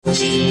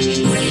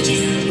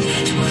Radio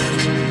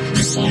Network,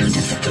 the sound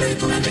of the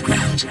global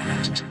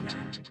underground.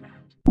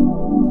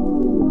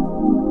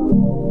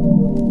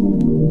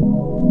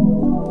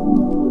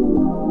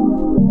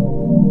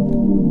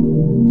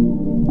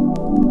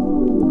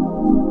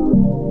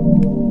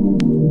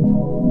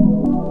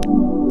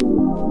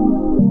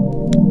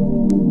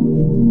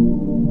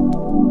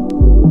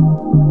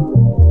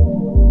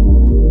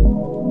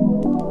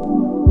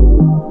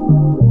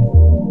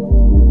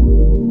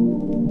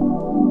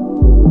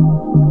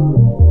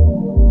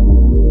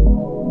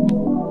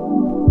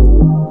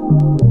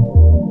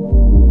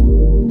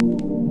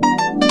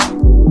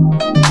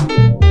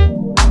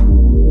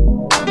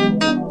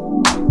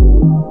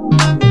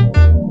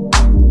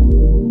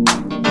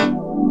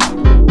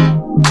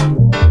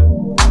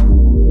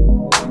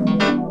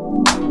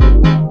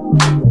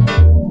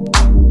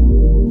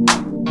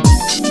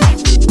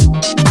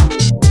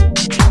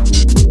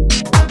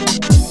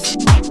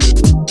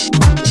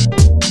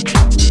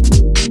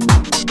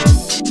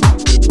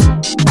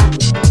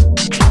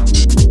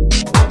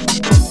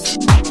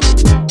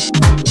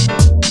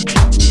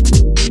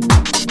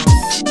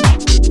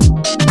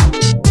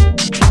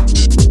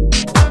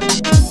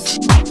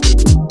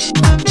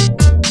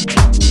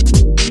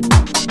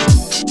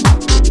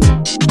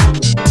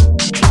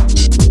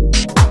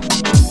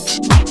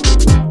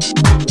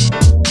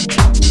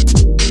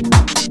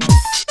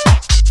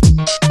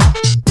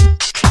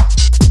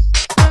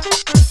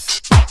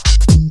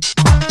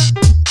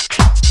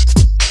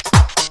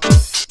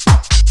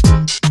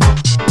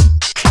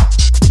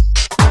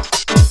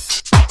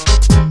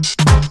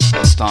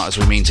 As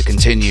we mean to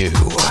continue.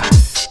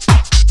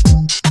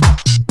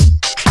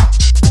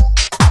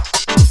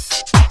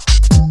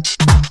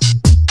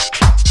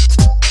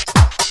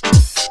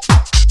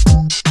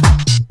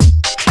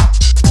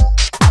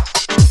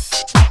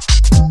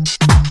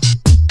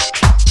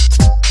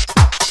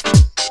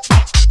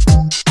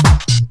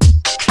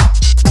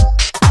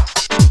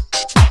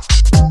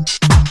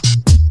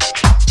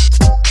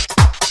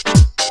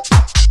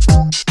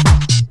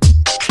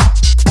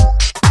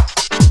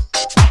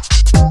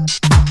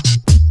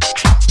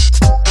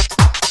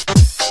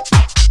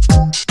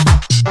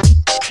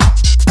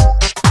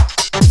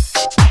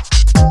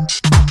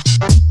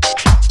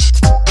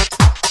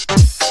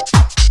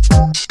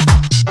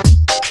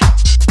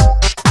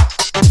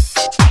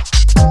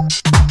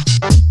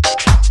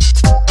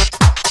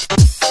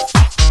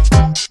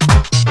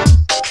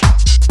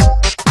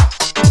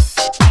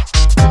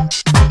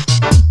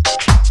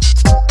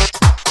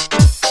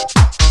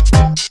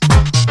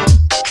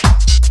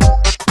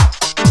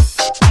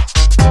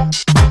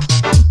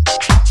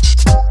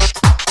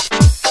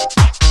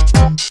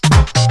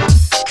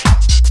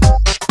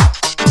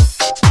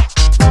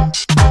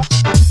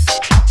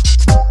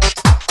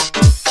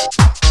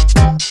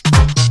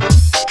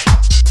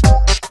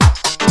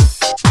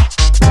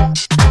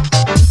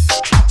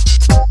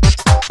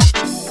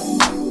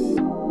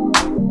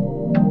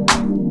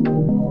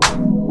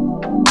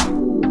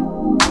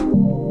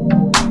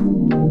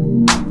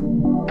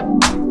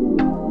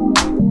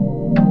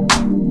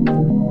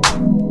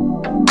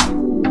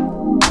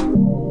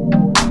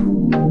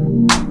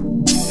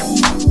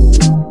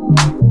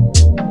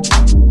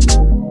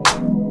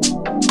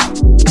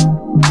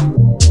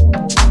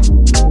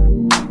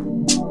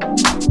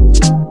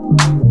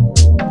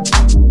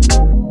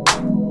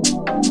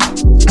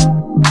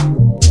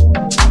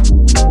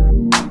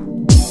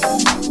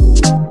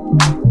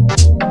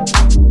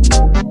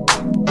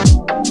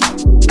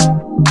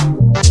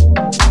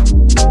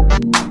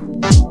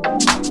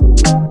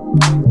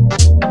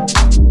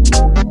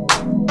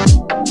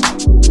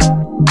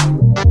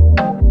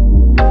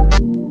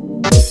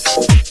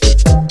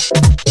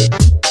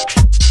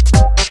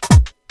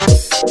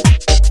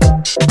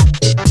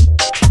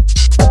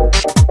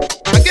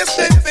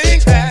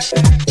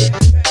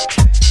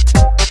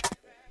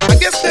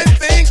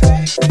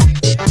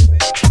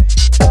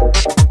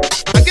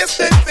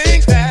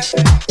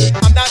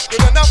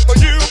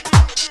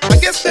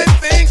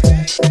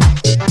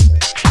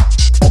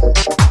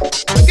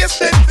 I guess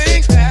they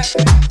think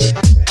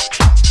that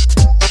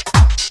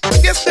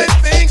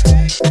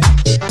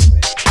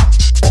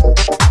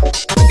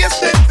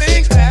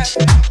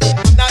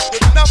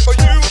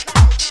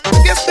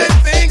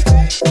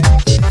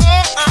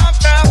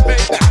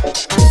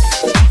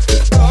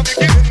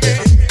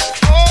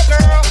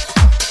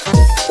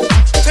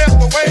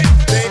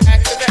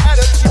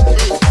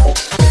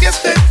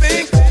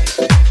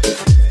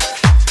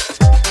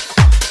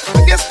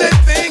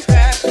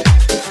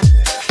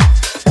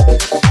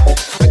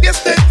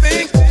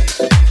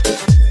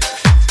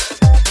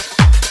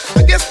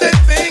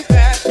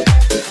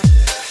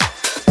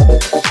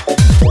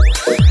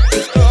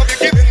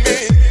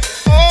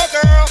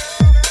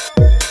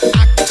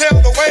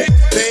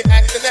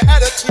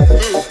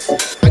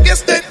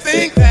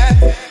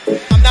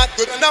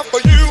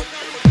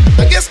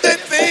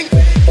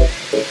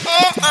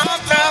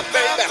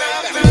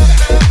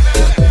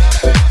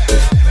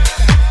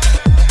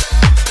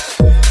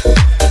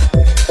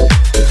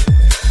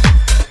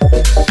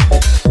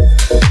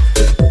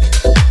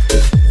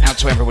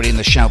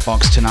the shout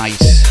box tonight.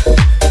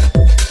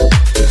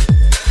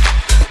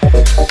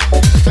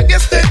 I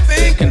guess they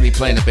think Gonna be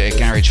playing a bit of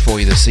garage for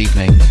you this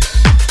evening.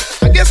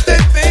 I guess they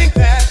think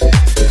that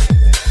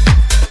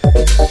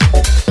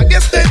I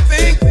guess they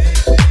think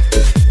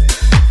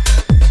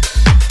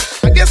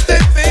I guess they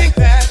think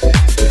that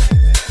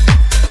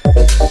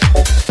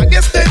I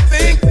guess they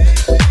think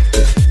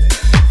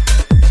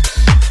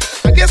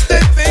I guess they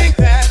think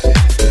that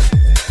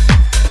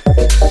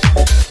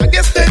I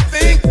guess they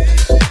think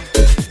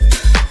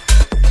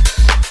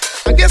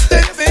I guess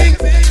they think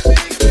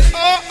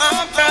oh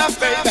I'm proud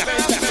baby.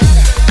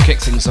 Kick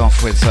things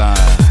off with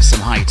some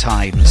High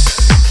Times,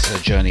 a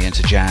journey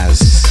into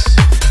jazz.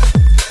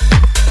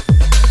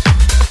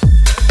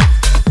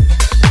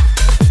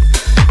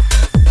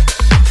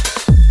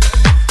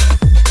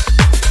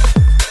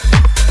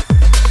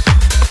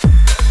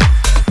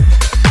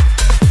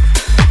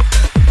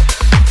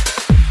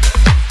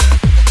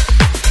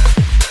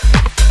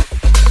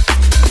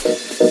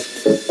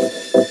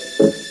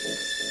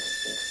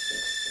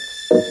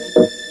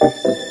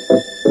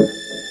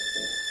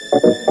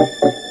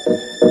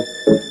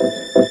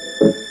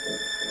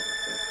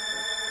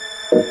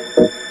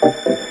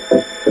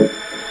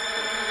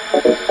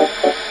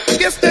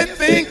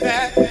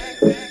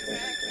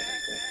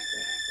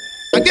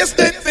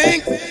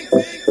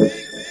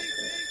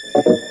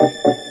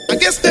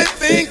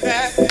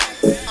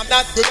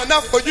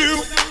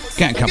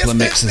 Get a couple of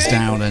mixes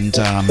down and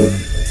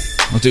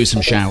we'll do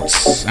some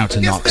shouts out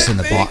to Knox in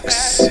the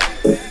Box.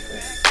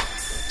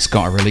 It's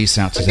got a release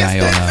out today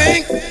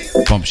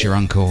on Bob's Your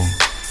Uncle.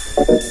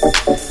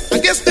 I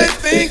guess they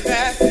think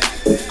that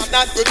I'm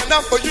not good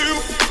enough for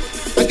you.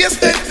 I guess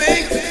they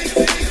think.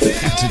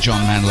 Out to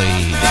John Manley.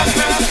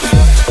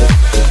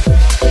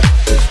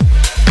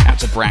 Out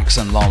to Brax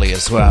and Lolly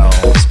as well.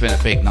 It's been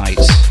a big night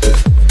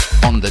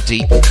on the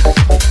deep,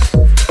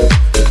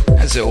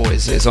 as it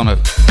always is on a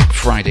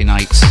Friday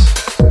night.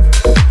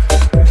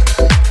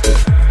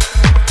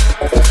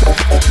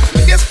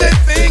 I guess they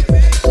think.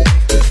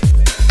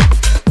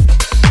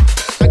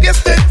 I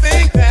guess they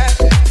think that.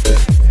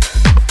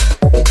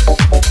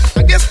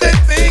 I guess they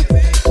think.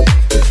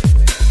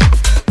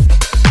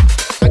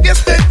 I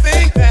guess they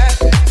think that.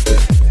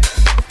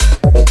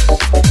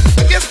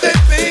 I guess they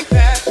think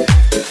that.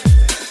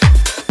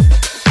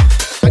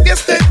 I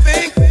guess they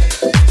think.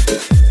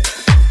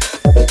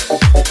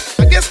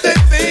 I guess they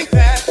think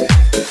that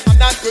I'm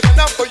not good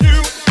enough for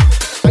you.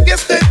 I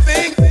guess they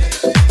think,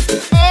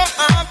 oh,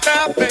 I'm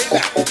proud, baby.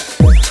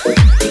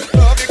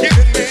 Love you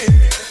giving me,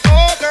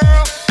 oh,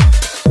 girl.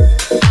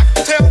 I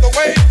can tell the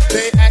way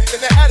they act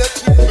and their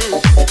attitude.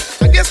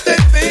 I guess they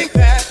think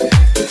that.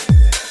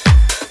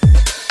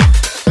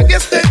 I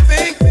guess they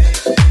think.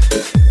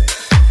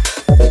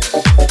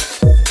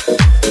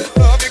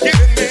 Love you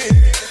giving me,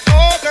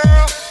 oh,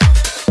 girl.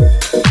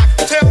 I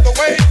can tell the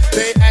way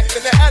they act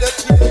and their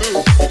attitude.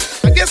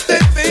 I guess they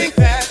think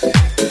that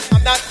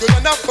I'm not good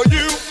enough for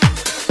you.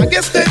 I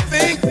guess they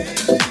think.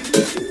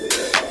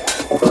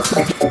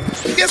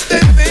 I guess they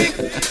think.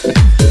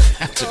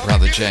 Out to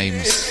Brother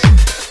James.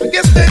 I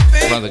guess they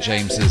think. Brother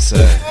James is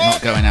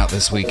not going out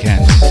this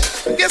weekend.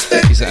 I guess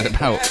they He's had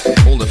about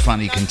all the fun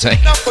he can take.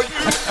 enough for you.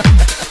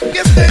 I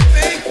guess they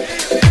think.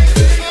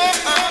 Oh,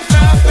 I'm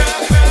proud.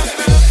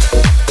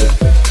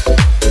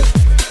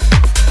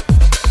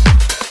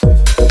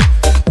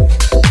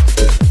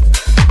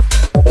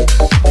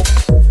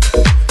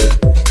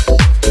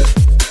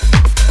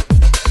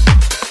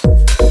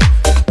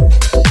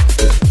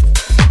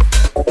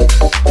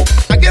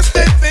 I guess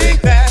they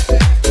think that.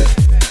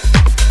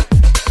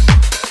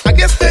 I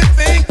guess they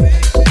think.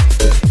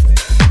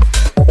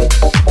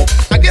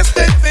 I guess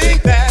they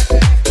think that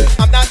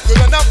I'm not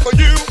good enough for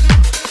you.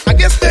 I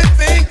guess they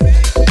think.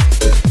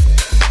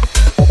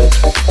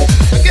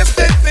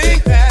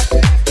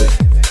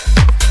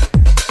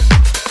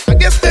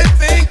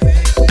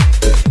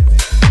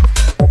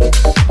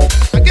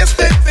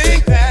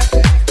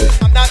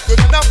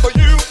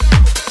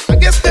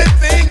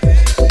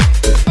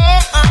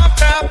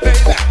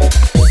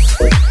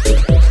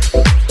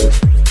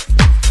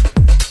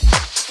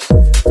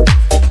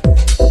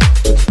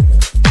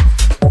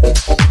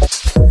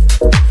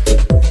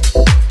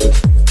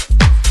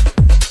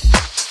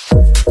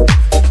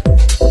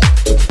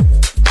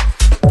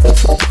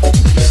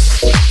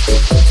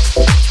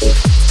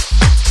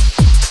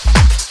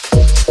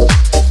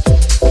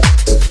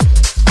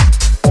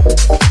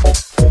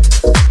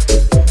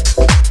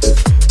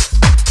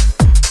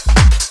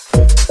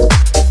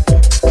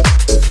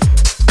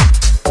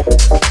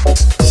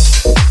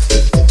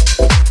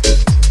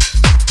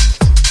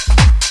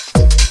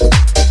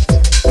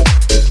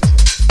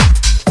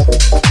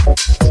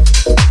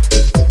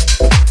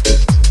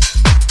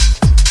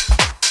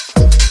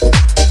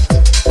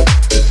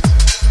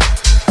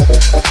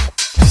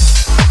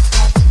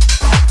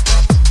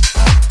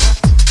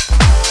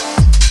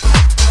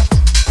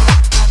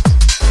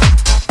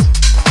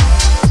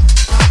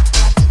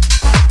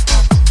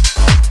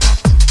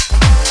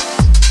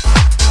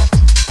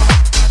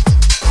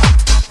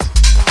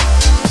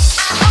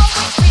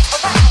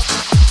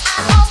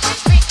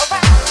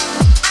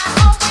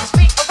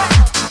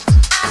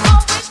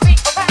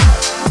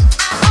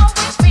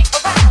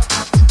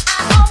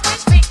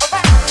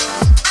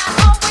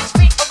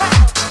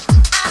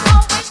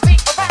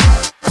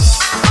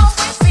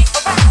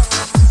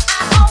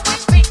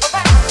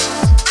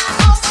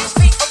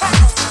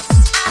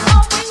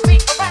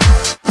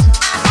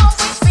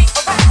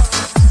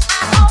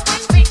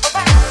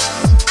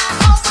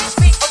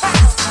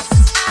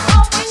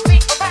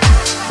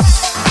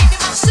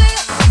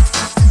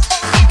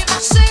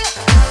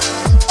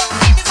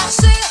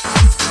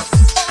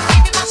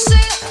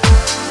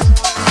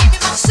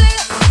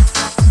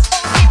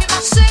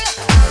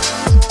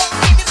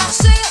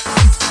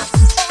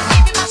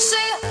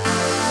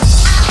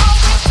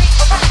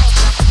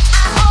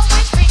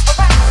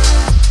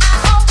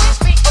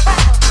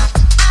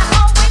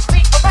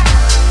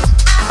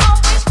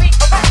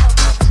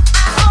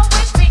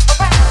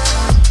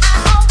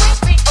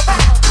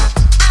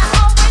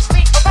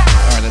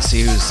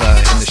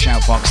 in the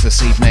shout box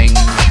this evening.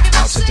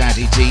 Out to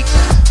Daddy Deep.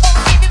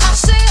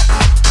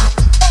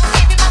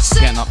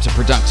 Getting up to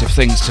productive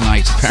things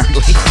tonight,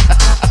 apparently.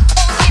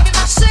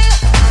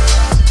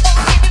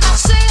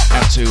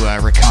 Out to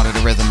Ricardo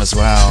the Rhythm as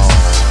well.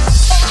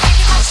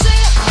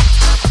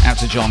 Out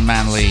to John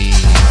Manley.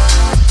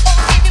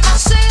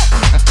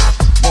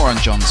 More on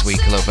John's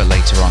week a little bit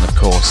later on, of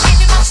course.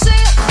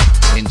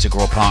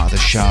 Integral part of the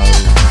show.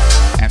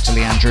 Out to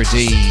Leandro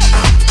D.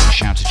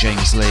 Shout to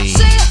James Lee.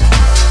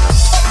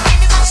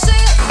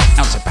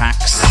 Out to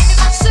Pax.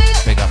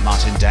 Big up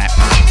Martin Depp.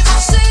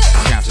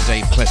 Shout to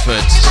Dave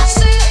Clifford.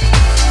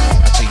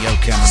 Out to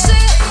Joachim.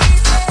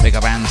 Big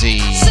up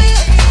Andy.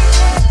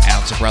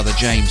 Out to Brother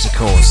James, of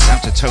course.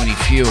 Out to Tony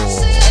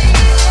Fuel.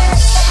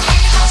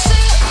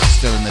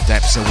 Still in the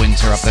depths of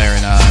winter up there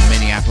in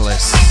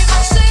Minneapolis.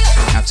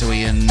 Out to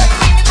Ian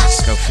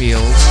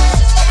Schofield.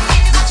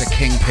 Out to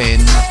Kingpin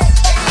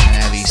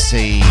and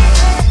LEC.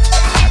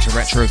 Out to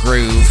Retro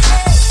Groove.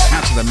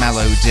 Out to the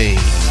Melody.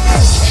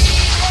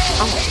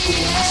 I want to give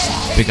you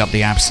myself. Big up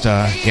the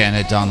Abster, getting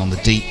it done on the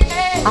deep.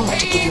 I want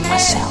to give you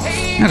myself.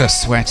 Out to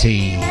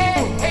Sweaty.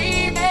 I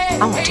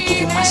want to give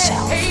you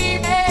myself.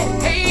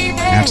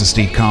 Out to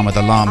Steve Karma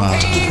the Llama. I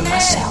want to give you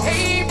myself.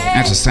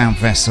 Out to Sound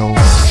Vessel. I want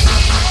to give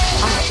you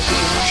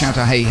myself. Shout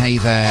out Hey Hey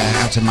there.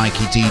 Out to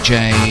Mikey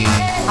DJ.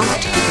 I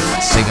want to give you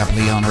myself. Big up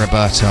Leon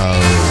Roberto.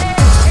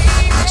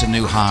 Out to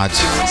New Hard.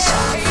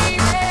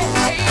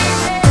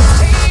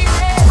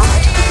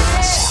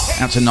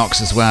 Out to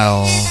Knox as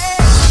well.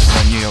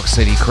 The New York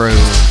City crew.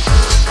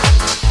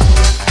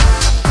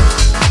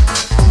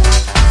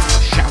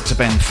 Shout to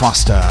Ben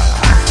Foster.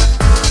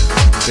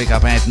 Big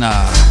up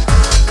Edna.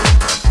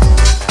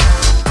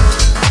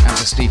 Out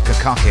to Steve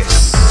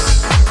Kakakis.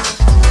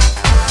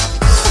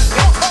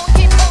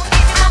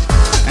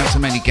 Out to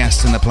many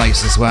guests in the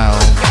place as well.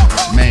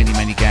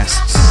 Many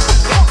guests.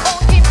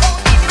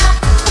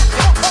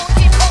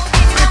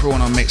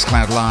 Everyone on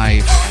Mixcloud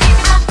Live.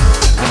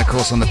 And of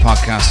course on the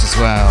podcast as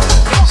well.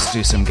 Let's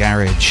do some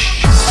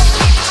garage.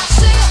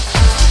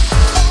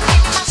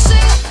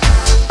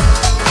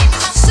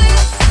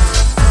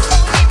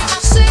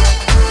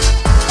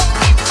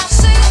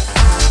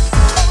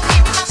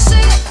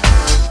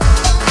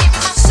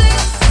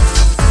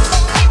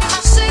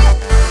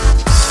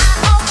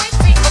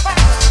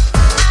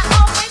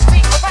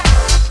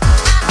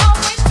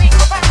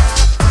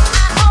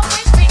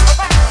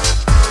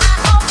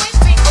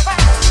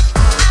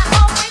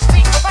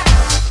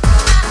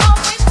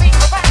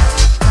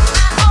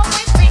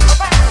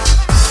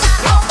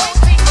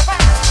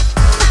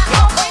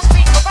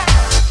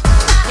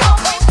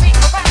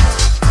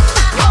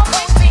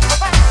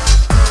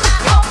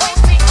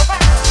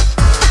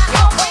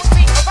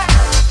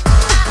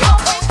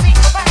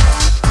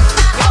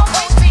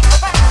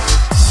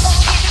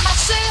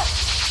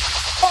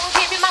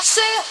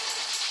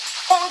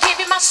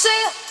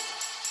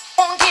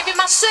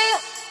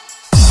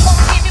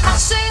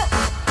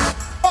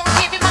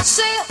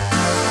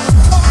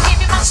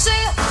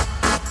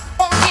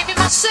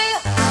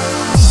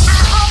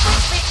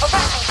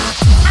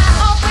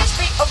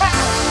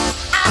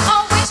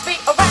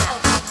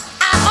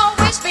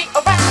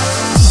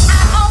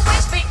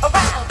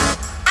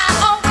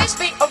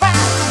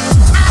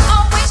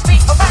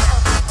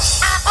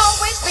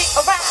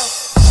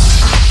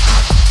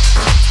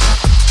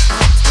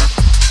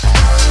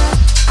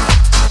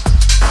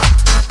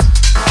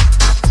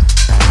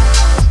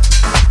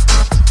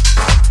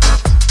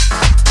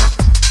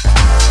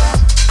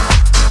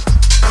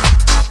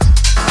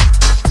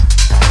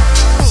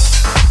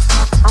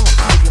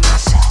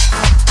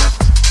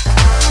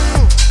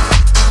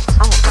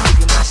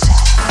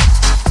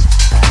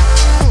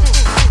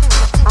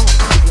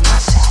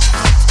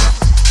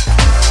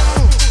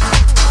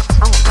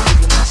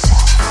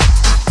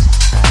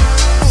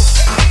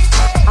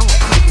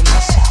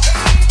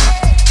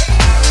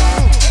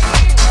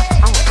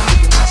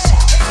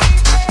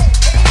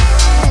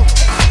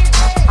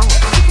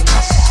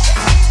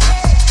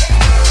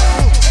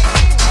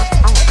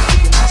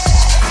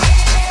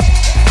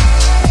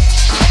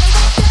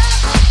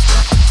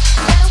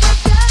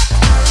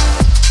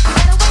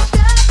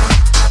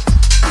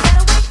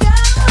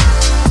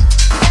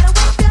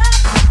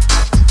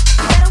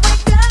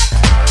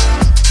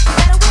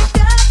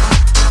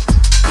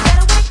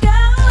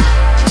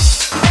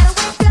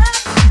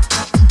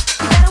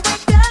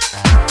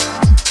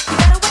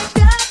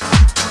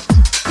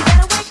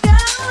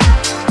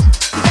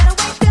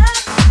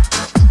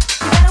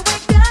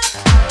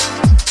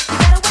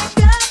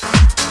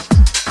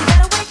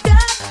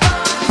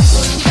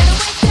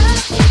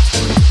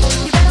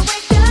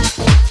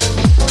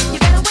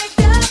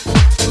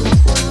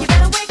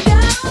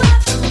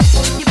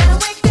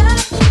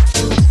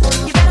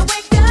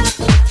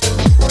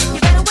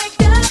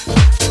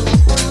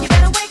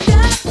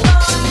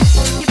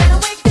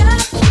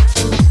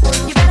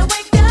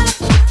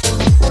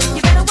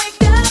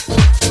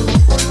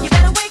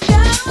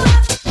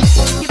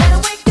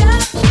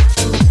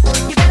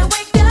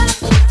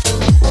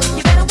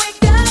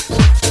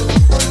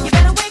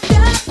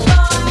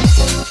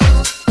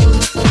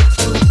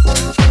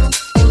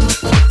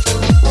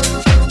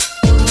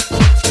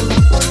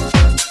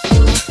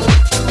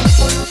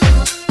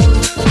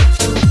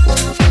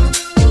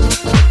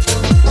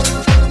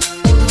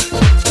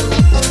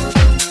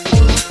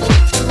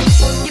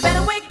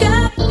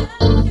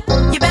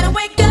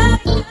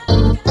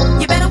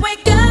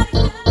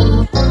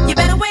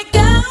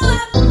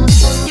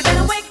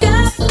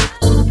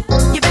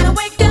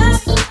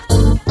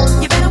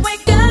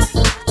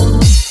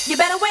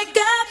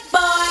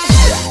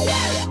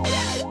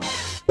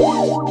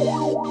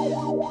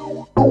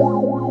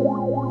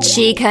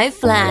 Chico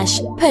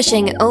Flash,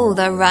 pushing all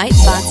the right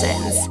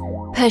buttons.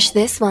 Push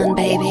this one,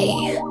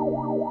 baby.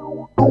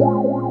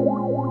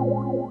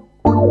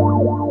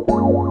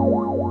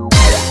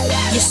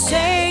 You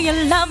say you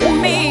love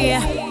me,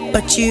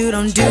 but you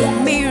don't do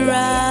me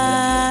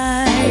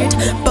right.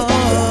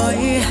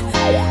 Boy,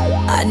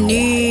 I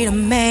need a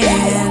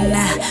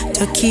man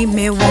to keep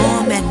me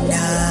warm at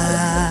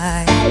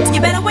night.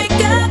 You better wake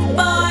up,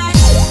 boy.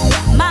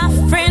 My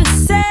friends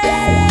say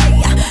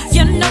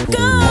you're no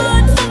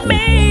good for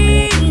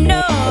me,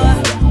 no.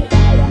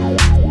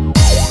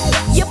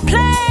 You're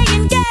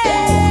playing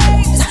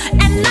games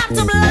and I'm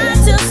too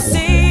blind to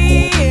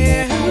see.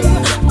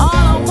 All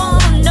I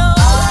wanna know,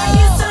 are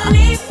you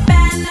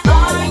sleeping?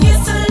 Are you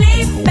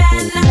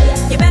sleeping?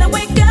 You better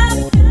wake up.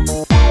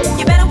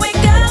 You better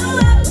wake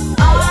up.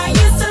 Are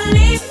you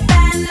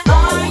sleeping?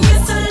 Are you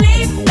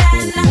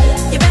sleeping?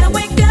 You better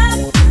wake up.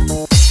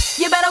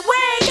 You better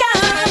wake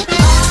up.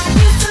 Are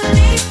you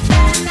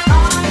sleeping?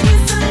 Are you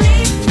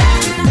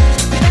sleeping?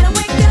 You better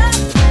wake up.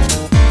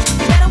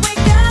 You better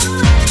wake up.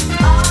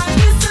 Are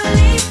you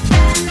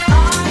sleeping?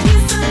 Are you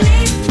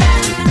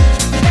sleeping?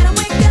 You better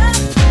wake up.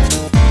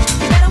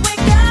 You better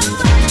wake up.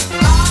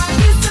 Are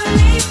you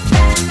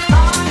sleeping?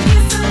 Are you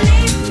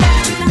sleeping?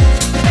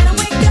 You better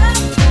wake up.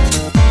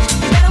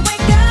 You better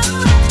wake up.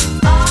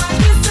 Are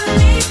you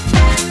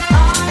sleeping?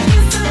 Are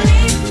you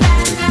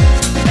sleeping?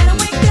 You better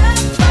wake up.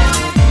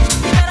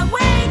 You better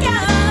wake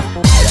up.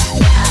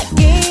 I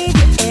gave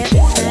you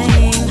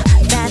everything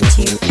that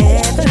you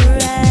ever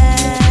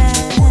asked.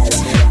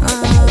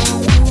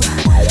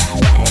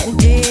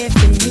 And if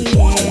you need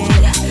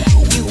it,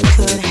 you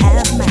could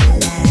have my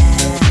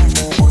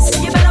last.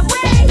 You better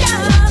wake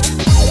up,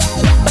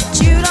 but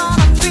you don't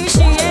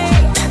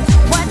appreciate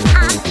what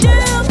I do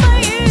for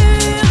you.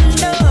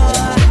 No,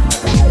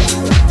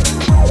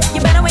 you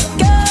better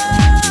wake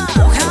up,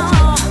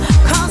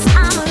 'cause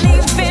I'm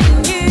leaving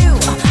you.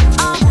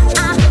 All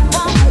I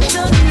want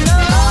to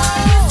know, are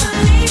you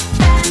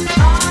sleeping?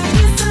 Are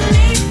you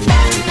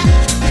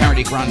sleeping?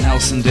 Apparently Grant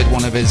Nelson did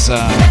one of his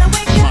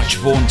much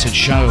vaunted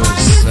shows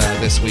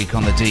this week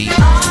on the D.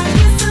 Are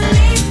you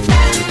sleeping?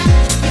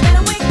 You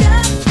better wake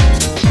up.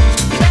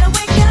 You better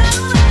wake up.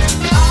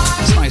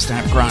 It's nice to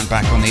have Grant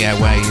back on the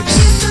airwaves.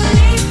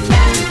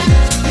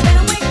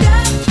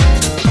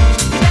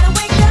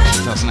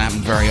 Doesn't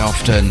happen very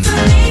often.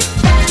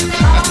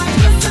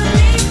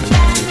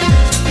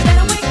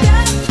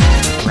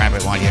 Grab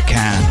it while you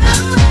can.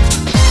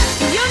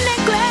 You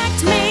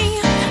neglect me,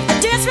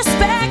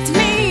 disrespect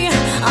me,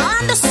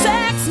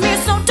 undersex me,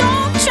 so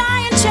don't try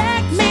and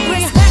check me.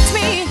 Respect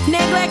me,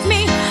 neglect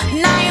me,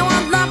 now you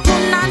want the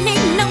punani,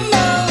 no,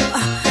 no.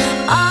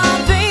 Oh,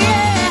 baby.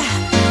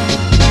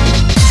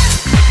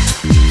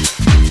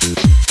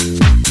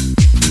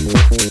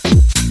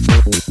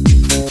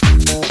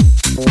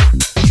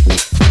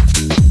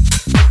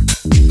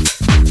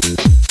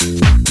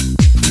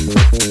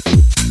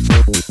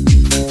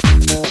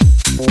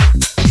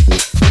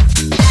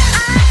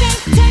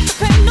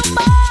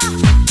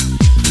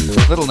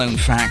 Little known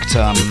fact,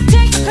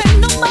 Take the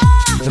pain no more.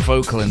 the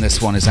vocal in this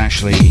one is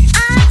actually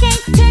I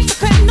can't take the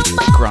pain no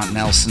more. Grant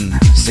Nelson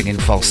singing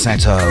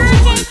falsetto. I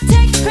can't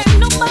take the pain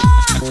no more.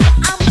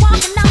 I'm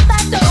walking out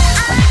that door.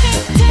 I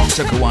can't take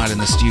the Took a while in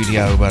the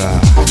studio, but I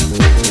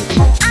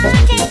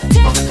can't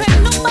take the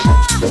pain no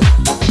more.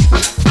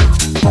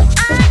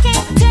 I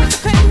can't take the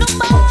pain no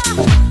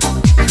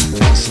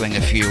more. sling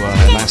a few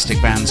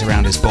elastic bands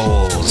around his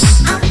balls.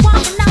 I'm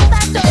walking out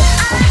that door.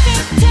 I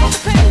can't take the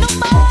pain no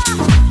more.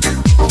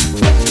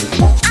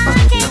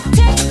 I can't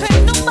take the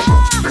pain no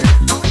more.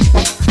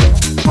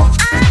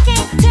 I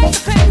can't take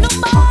the pain no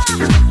more.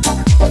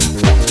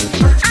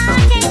 I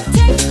can't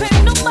take the pain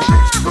no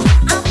more.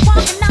 I'm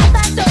walking out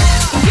that door.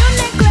 You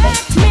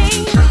neglect me,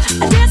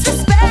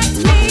 disrespect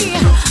me,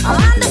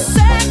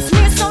 undersex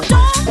me, so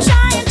don't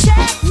try and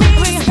check me.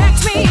 Respect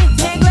me,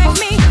 neglect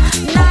me,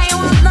 now you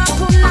want the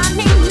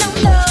punani, no,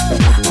 no.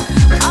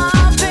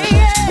 Oh,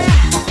 baby.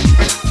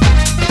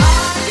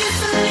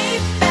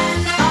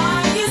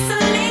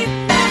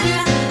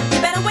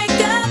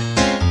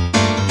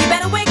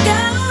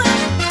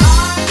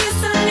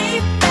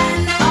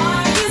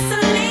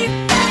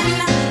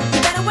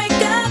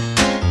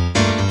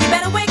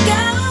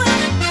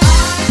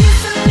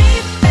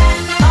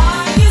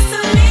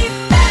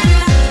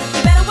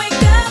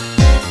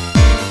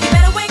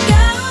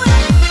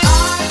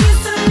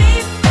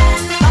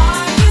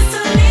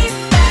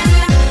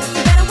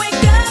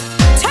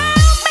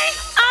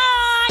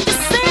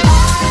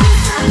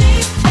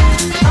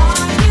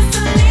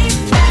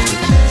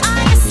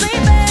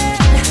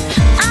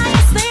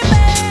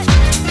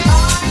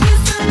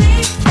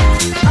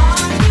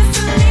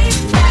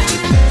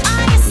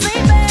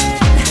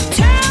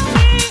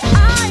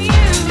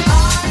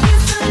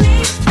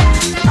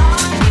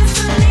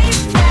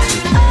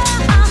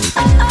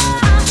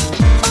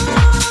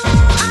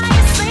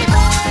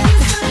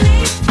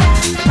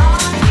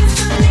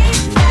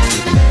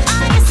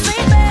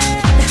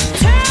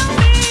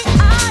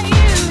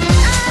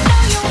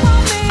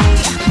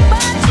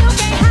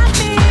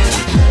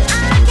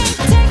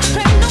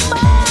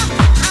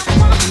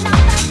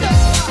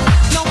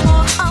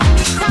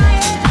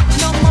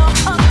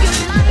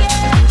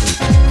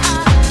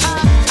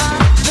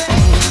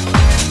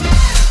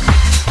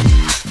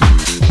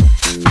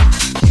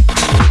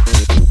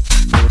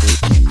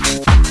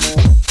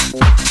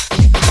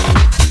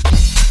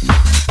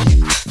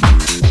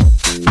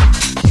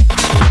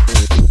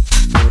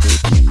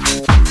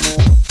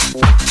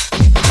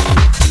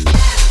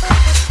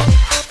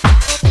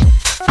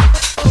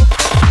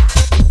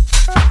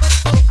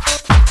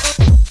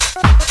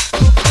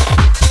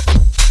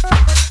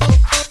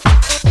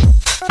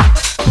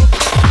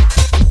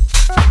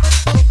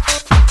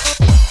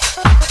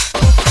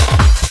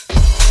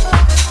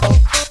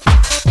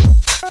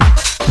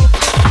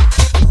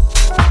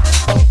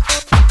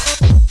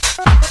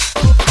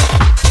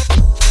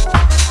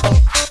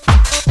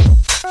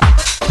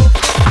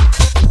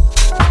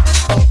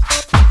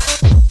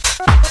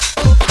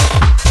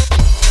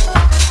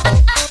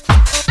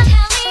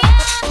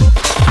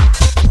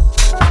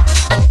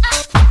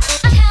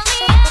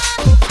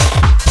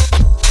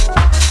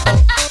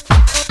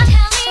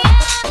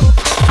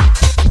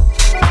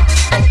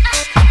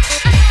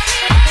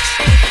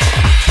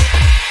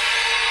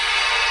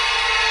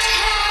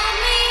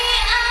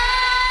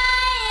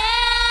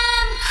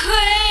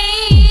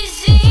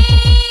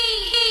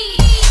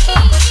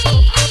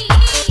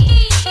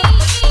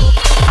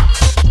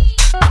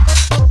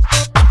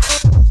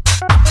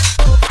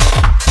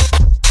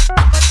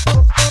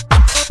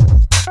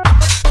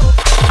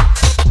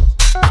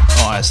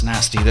 That's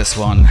nasty, this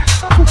one.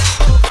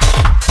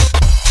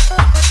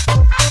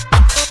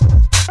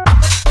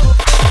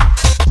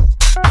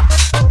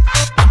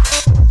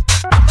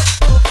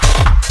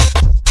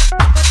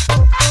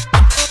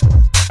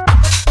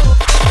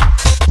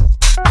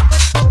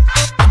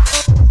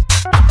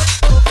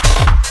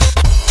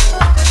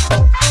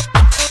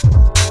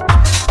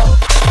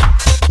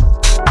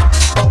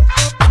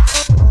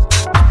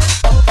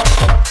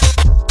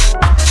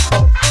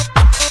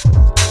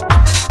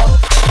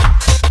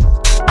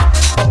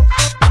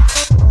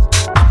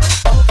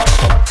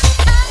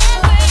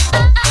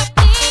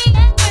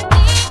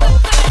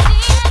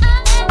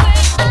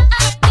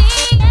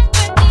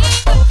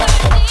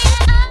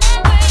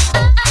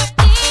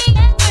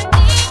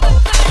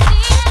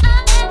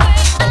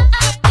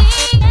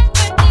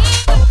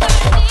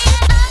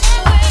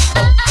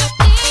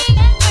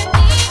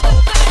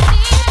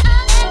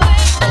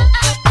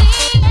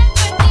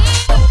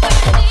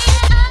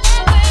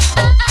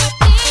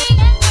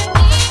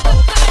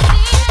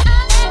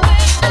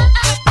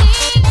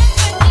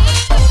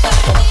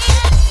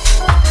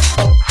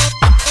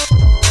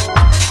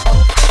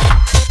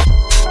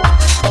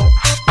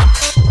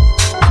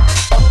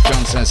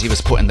 He was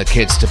putting the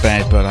kids to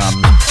bed, but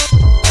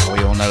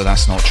we all know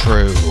that's not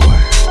true.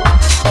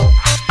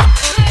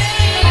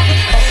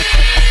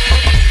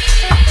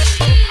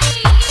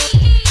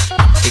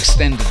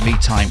 Extended me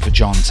time for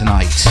John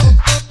tonight.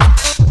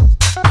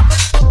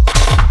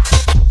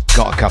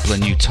 Got a couple of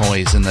new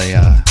toys in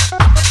the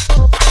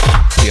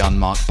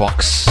unmarked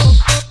box.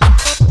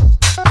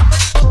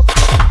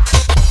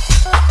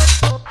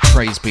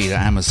 Praise be to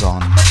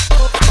Amazon.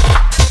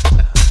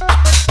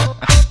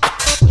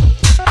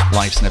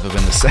 Life's never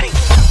been the same.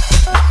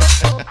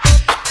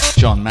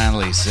 John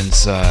Manley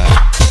since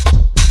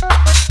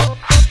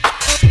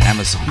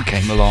Amazon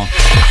came along.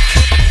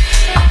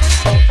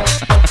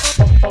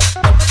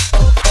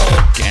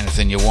 Get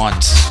anything you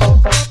want.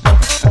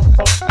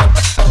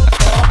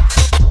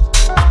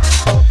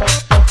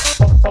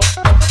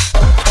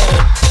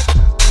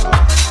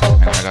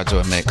 Anyway, I gotta do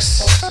a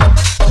mix.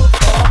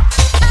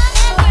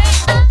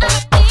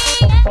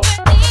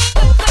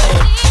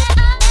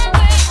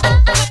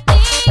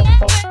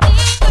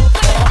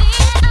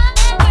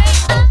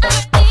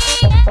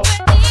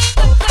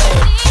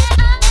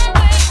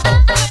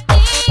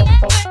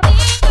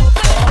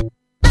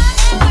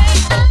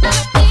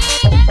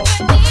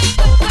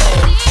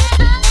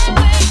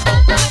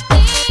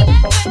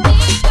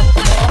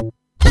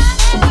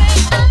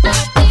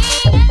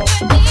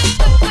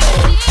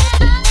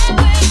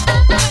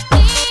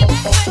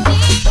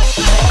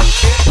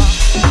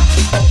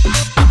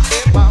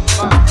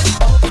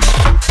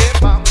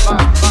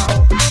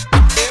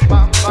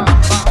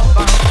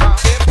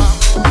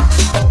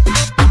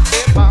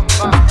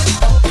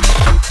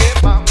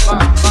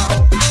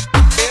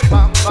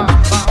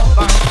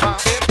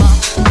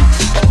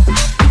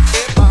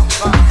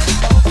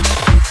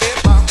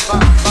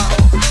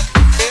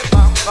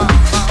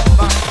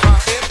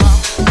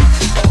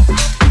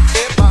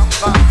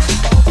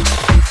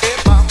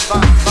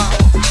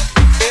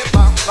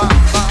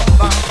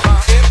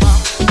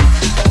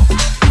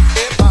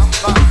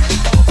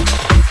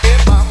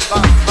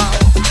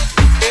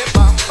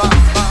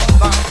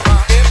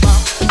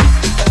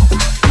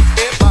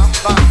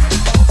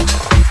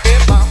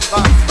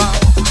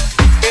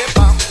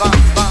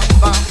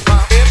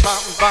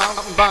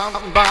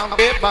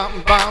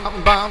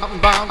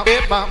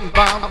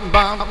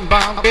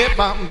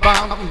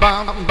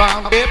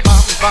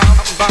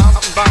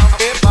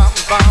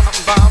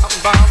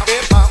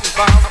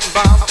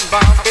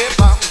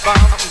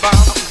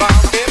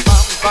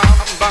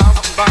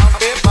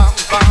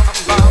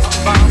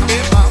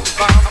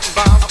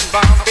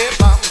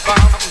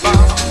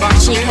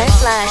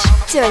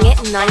 Doing it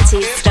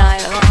 90s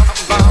style.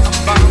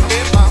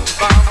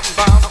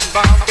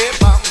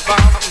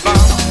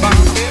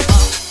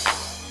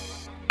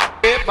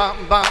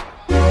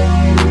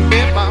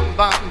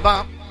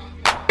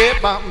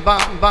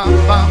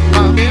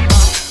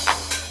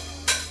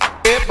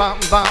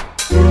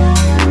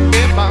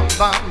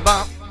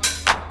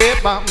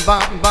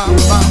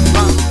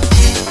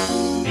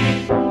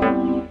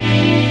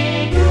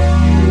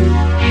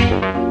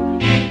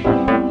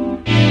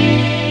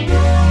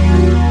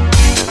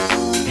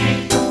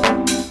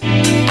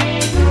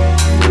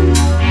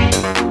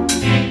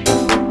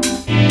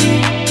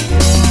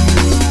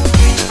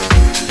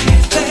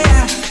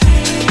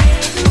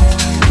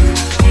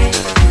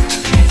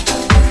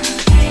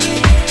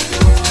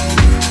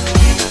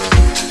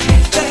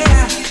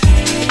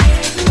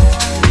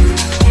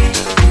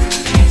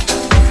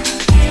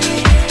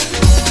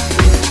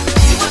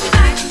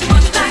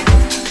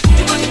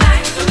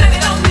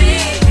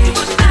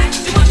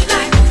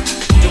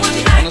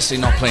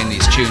 Not playing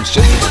these tunes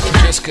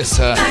just because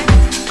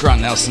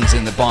Grant Nelson's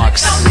in the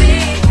box.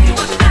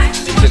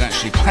 Did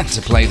actually plan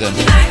to play them.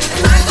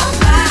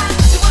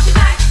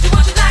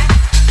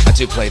 I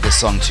do play this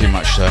song too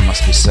much, though, it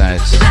must be said.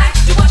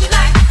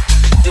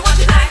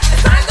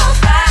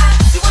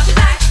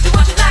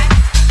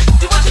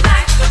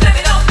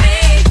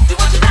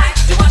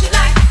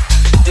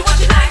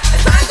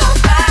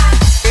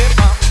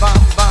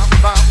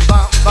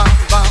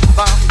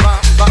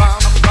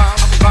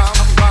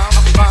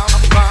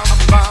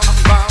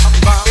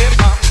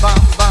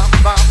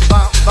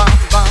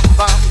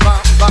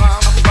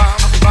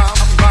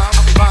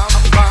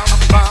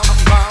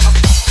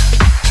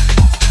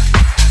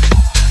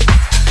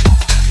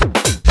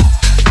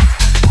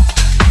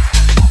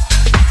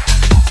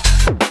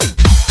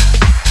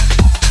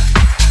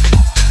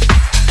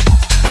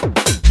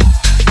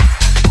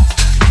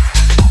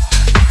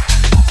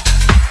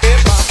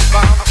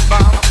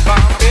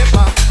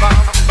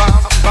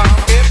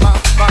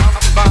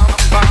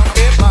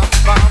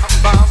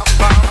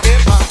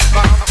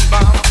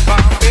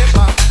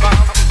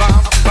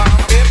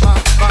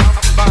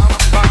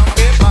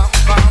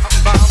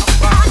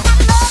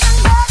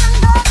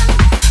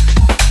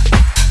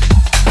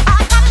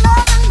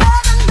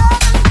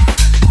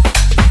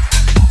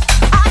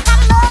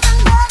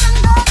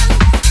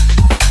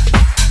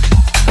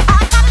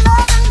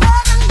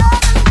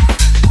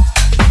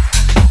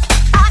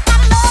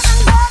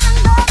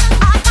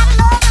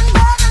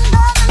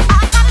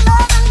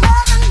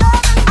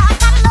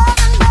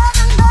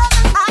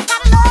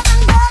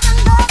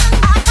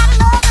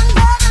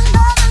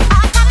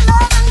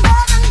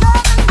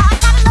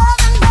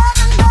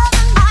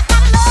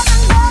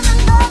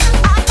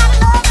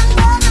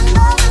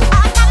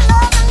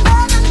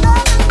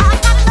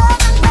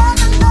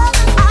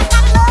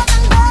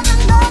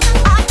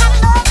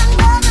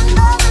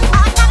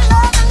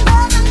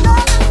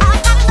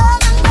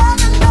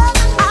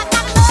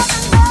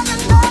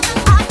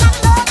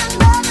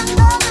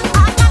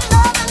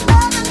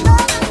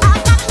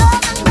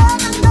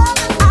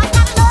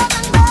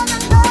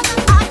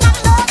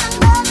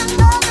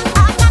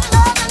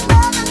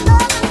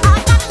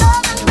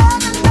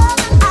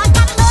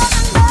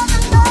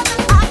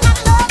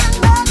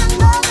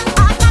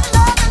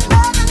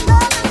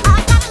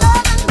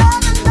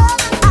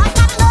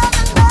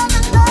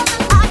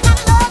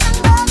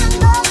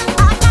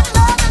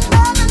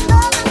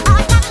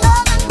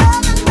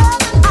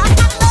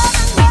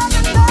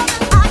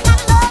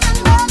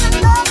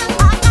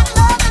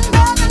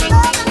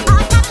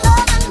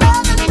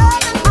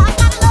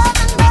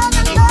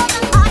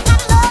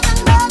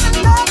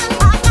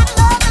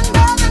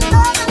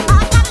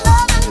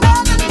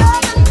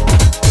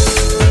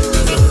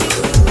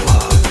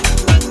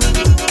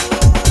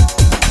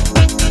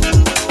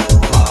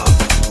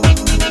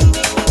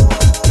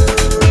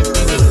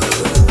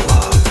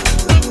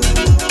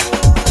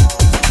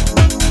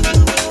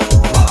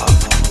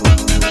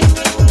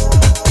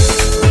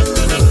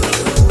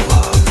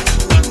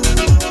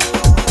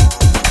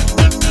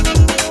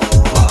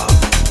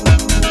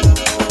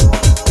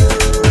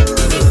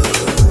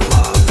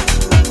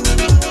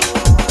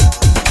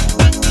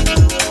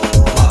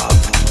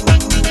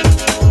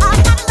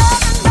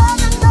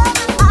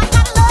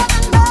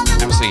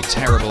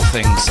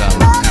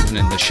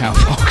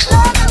 Nox.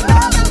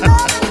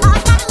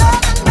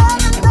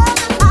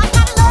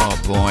 Oh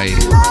boy.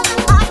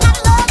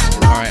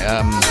 Alright,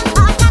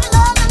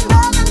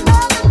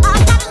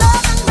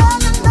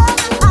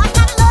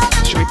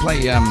 should we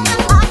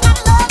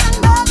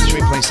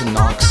play some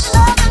Nox?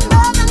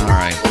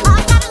 Alright.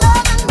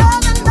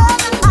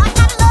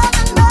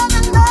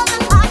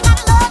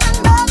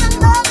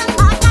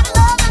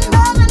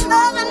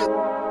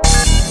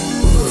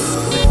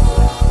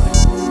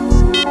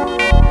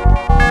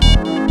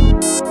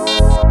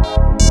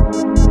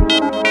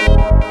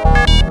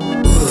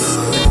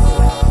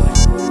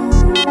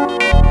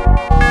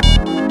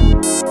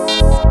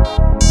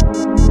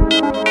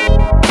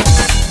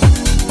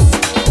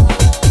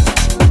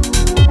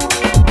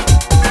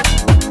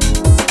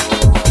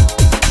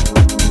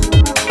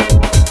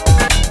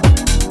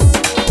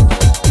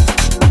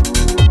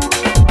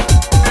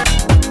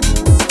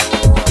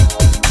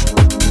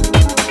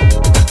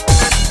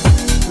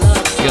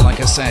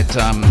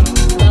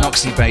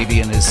 Noxy Baby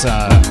and his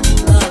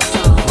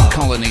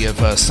colony of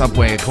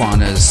subway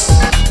iguanas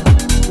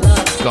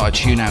got a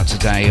tune out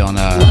today on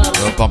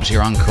Bob's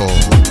Your Uncle.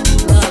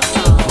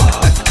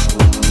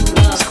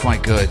 It's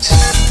quite good.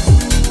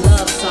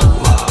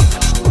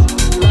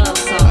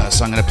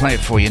 So I'm going to play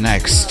it for you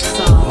next.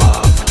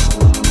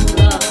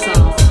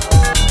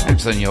 Out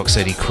to the New York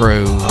City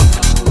crew.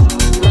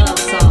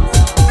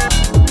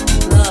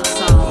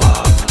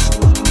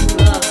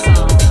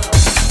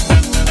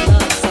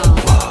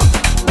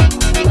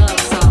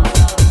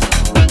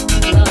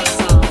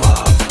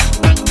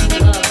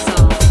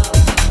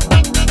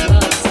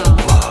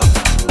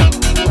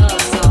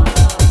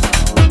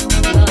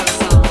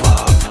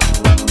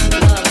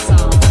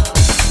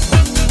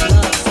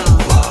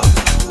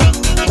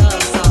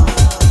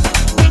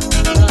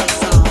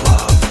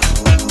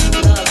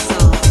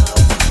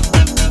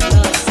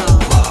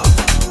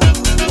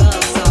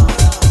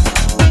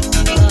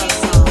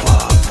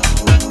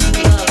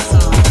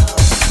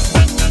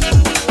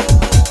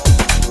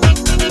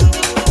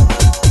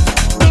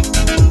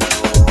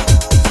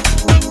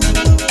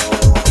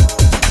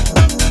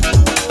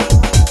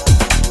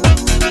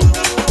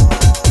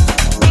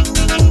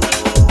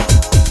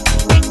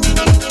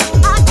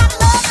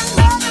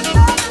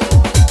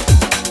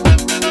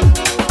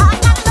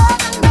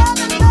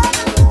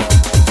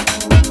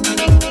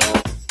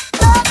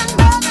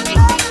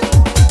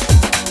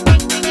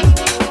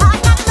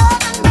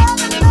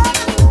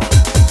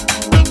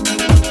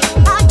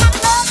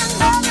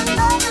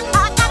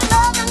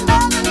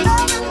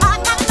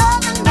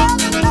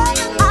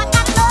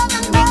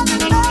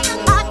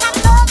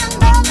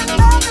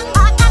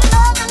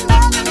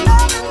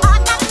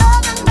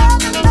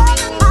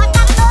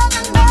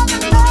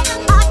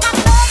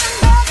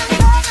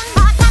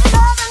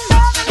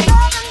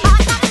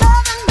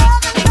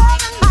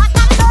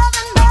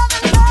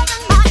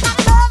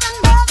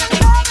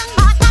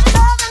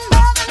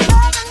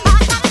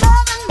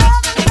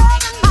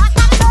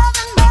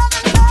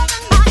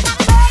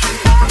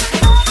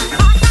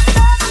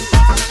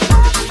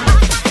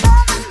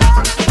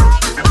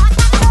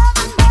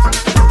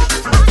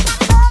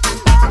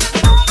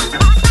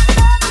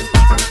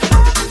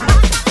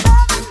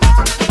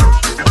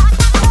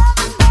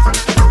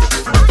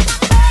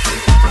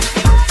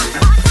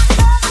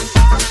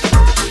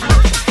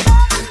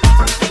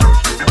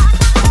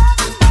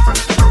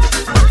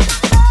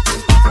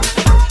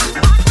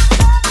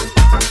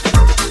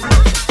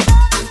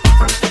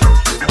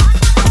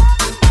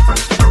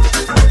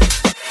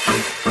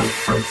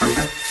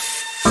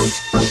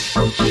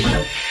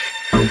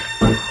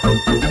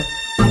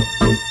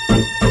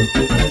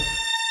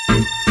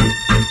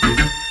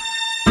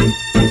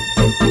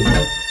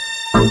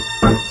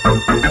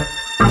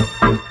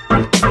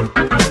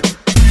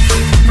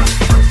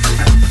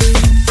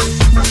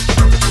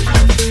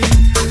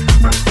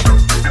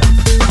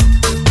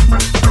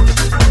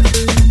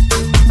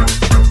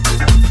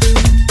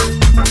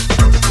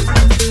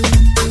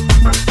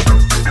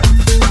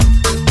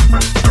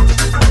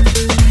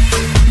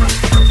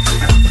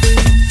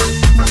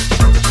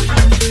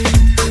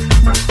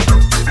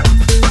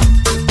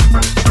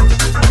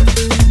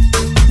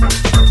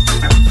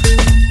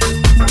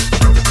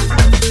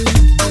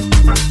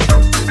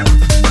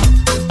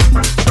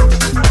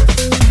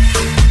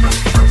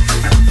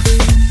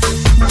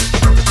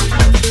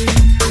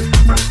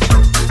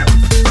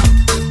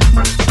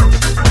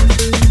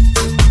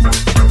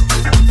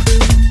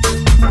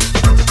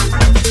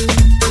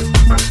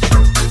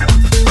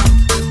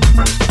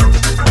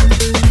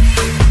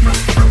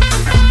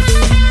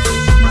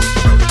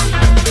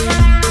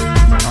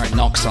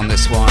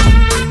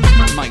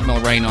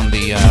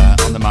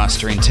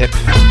 mastering tip.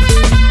 Get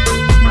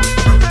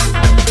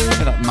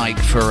that mic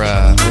for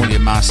all your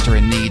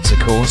mastering needs, of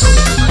course.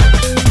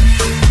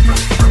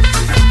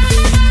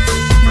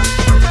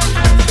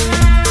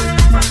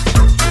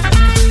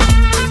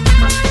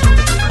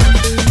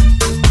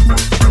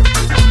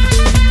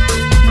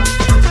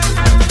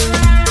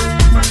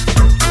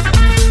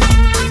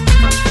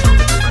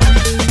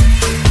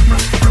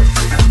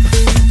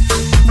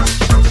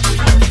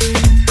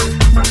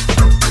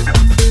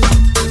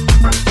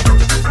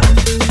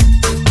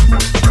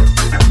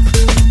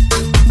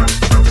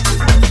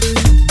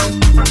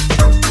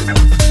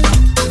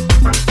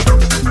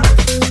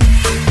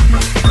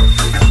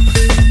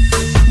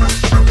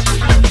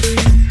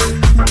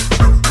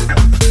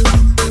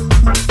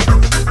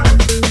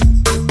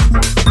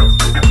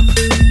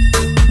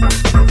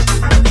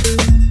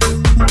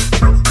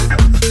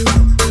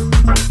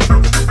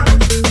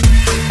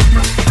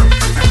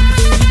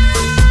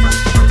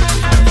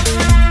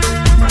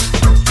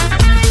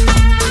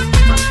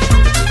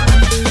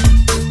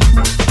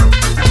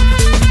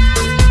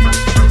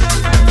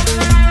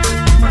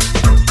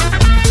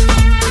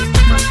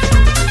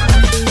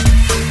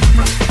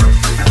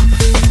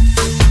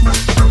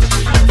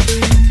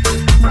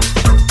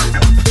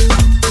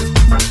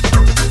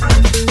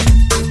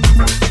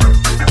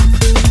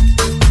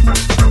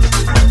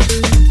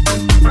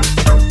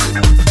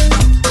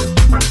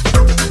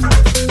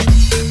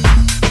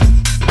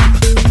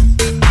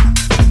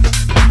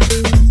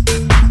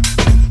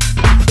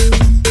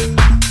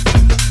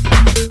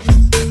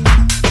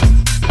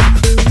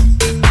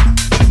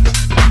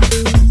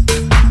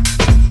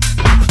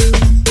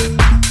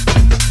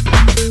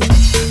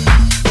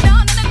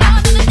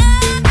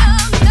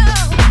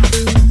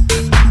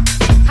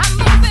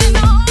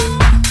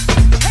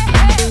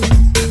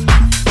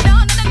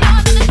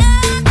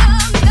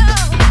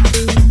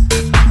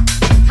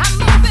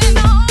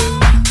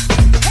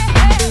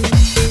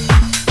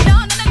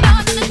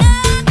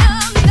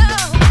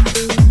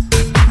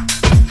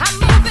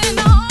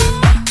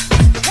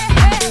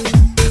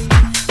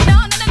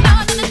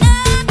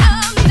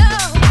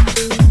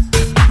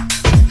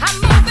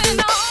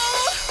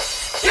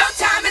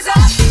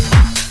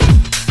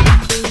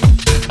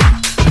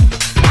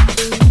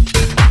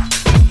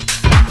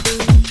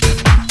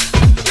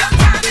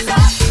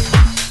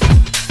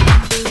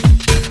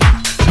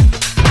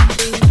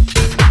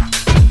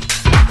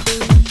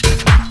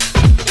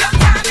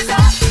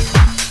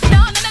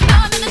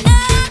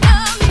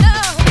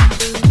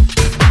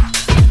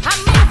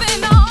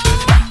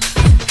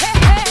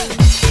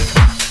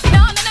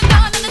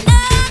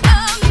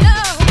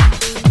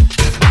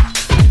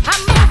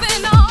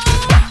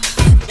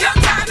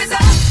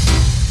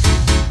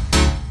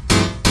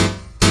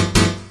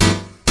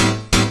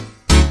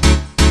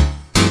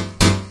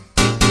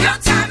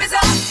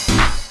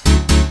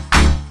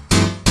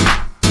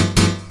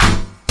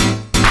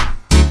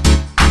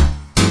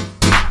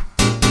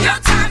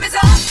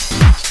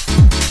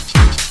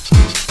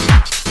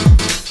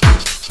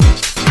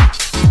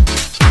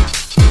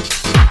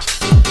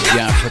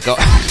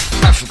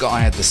 forgot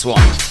I had this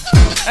one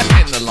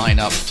in the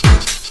lineup.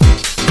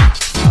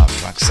 Oh,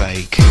 fuck's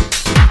sake.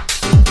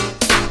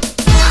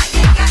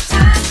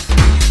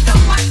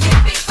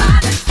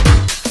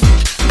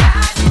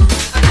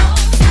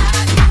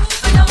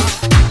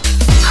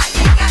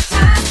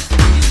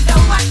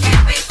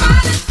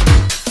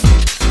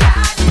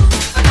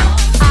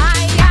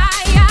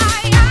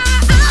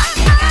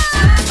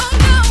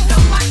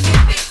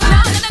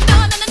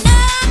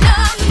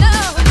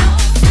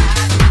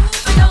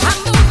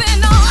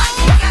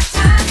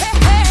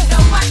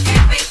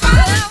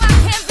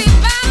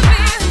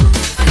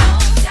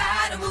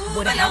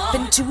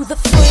 To the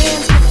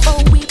friends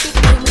before we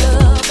became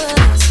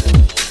lovers.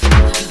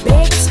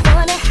 Baby, it's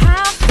funny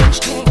how things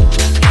change.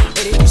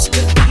 It used to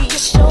be a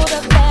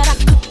shoulder that I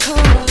could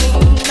come and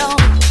lean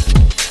on.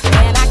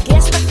 And I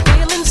guess the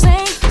feelings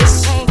ain't the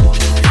same.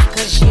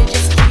 'Cause you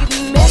just keep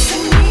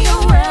messing me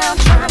around,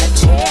 trying to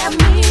tear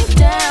me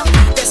down.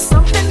 There's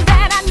something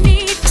that I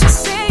need to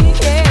say,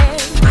 yeah.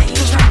 I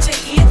ain't trying to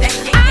hear that.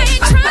 I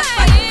ain't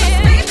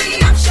trying.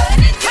 Baby, I'm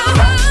shutting you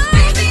up.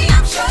 Baby,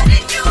 I'm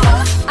shutting you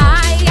up.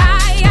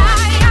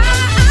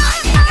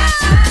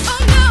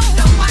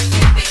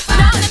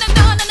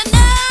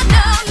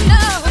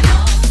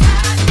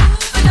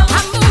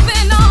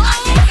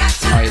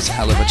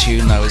 Hell of a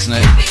tune though, isn't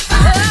it?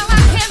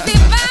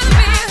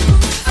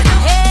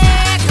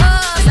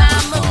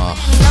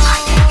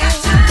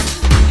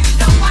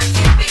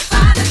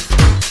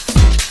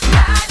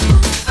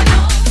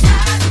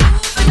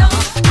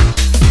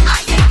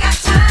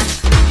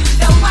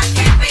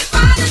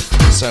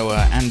 So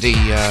Andy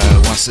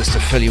wants us to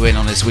fill you in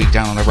on his week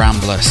down on the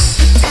Ramblers.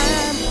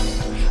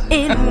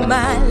 In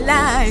my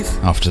life,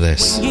 after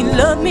this, you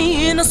love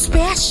me in a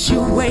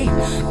special way.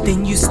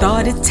 Then you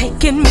started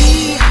taking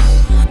me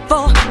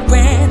for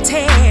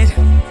granted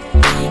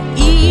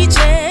each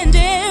and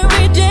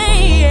every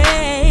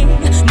day.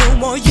 No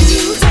more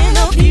using,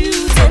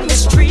 abusing,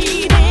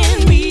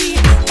 mistreating me.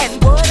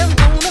 And what I'm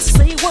gonna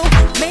say won't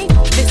make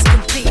this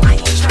complete. I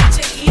ain't trying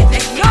to hear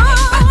that.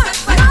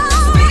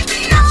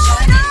 Baby, I'm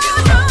shutting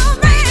you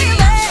up. Baby,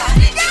 I'm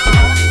shutting you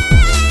up.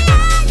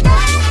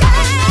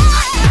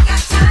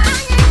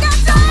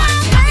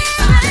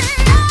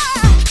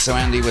 so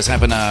Andy was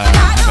having a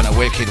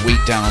wicked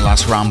week down on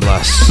Las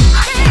Ramblas.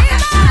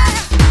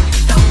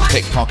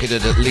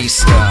 Pickpocketed at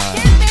least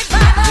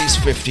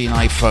 15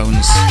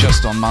 iPhones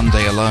just on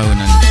Monday alone,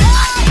 and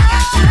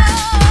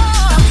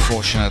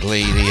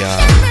unfortunately the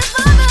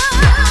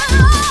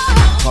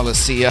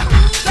policia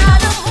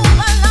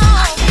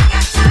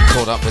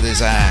caught up with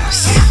his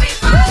ass.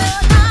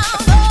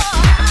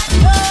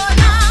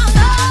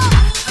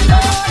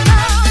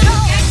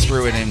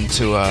 Threw it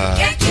into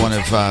one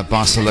of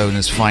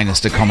Barcelona's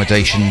finest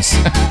accommodations.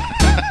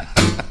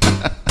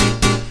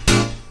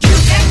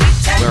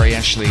 Where he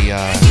actually,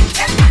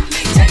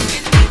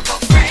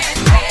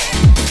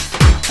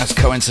 as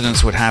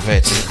coincidence would have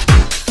it,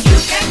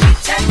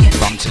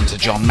 bumped into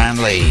John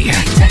Manley.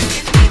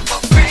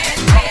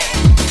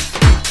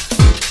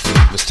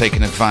 Was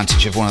taking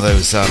advantage of one of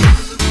those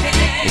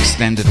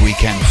extended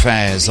weekend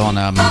fares on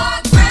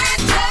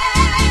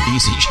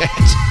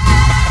EasyJet.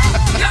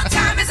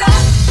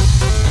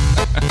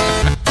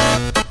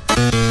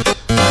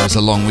 It was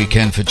a long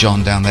weekend for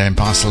John down there in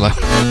Barcelona,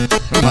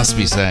 it must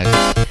be said.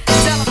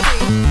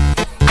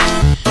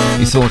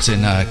 He thought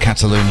in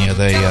Catalonia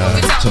they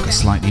took a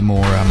slightly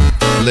more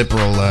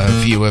liberal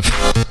view of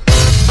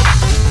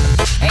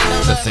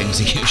the things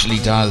he usually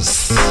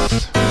does.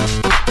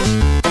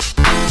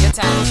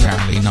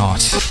 Apparently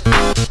not.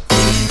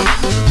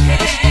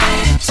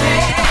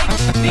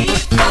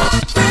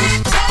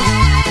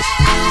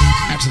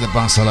 Out to the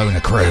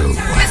Barcelona crew.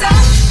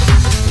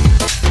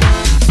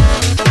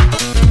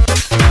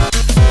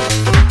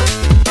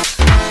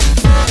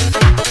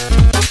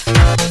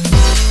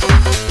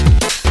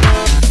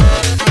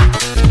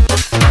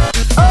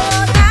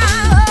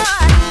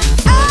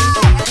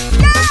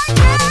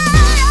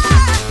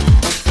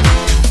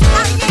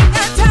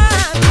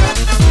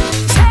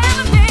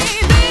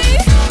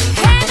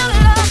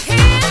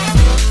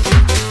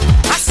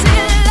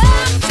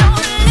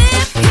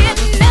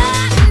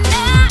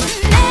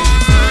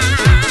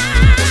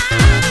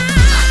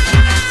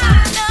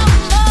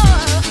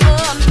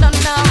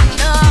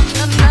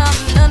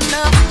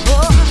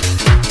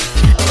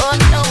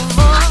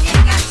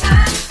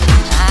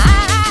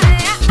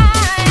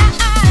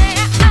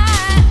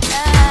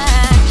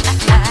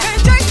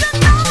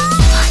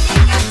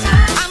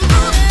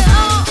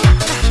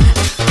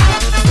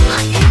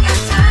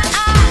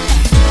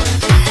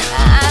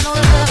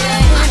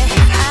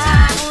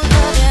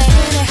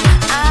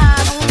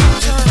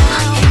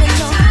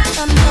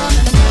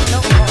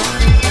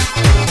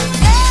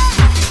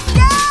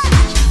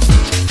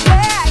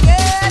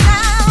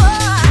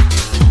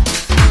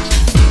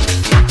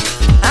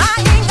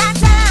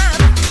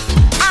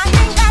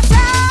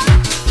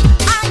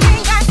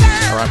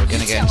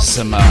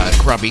 Some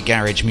grubby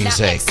garage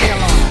music.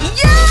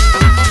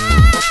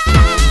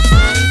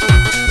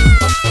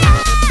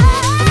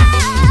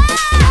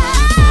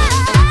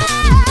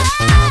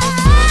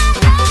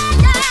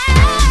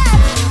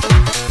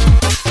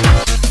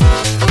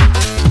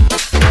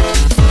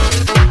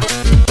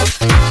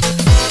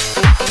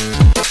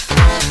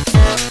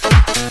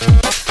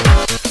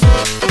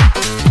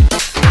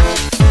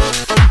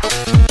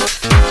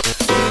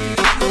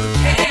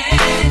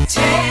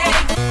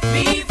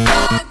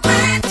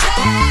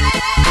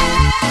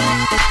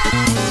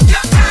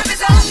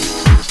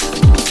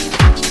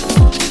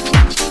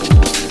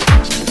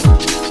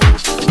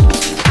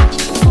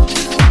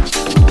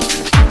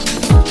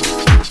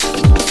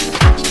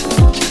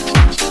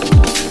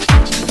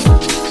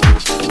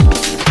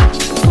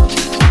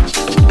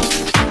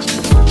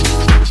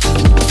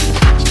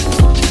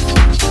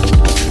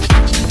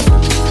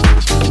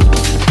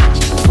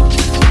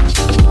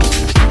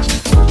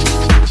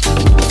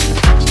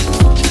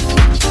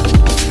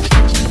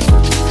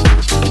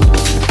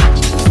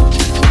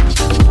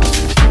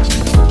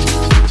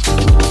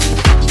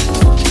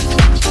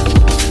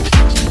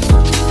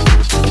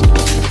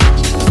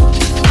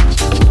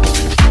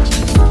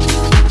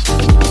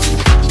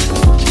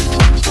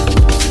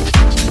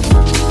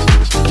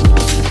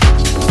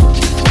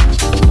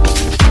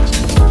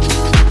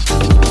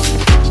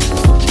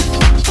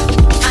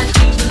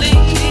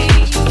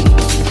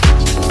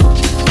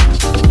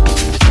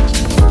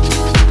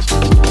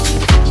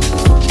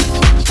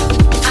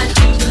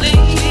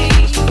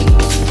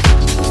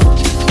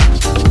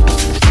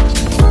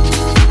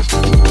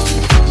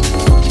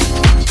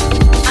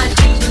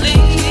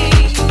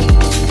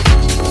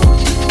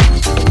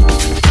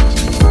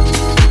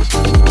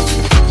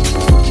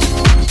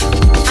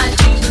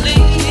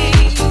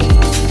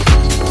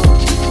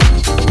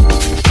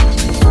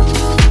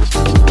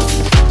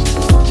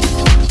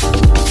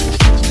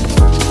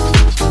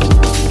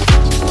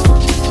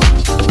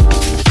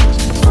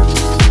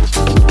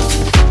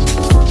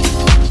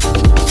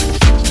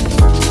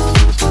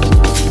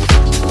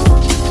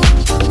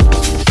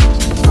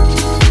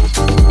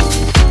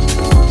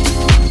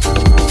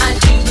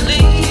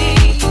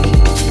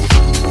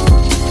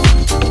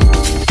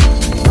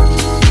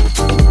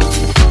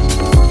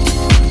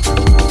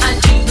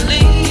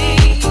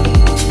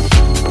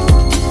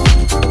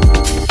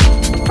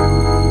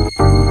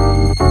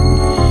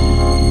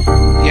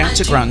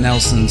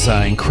 Nelson's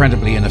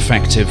incredibly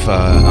ineffective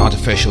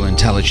artificial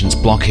intelligence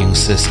blocking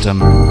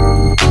system.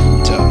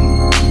 It,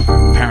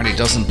 apparently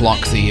doesn't block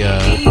the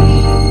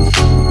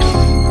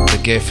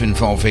GIF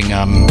involving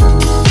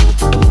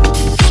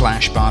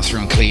Flash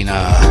bathroom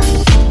cleaner,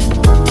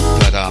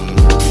 but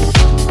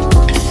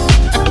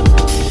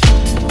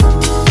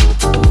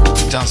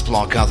it does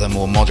block other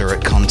more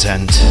moderate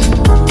content.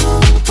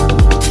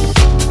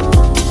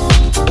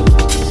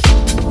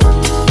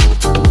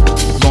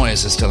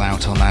 Lawyers are still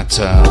out on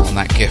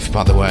that GIF,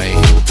 by the way.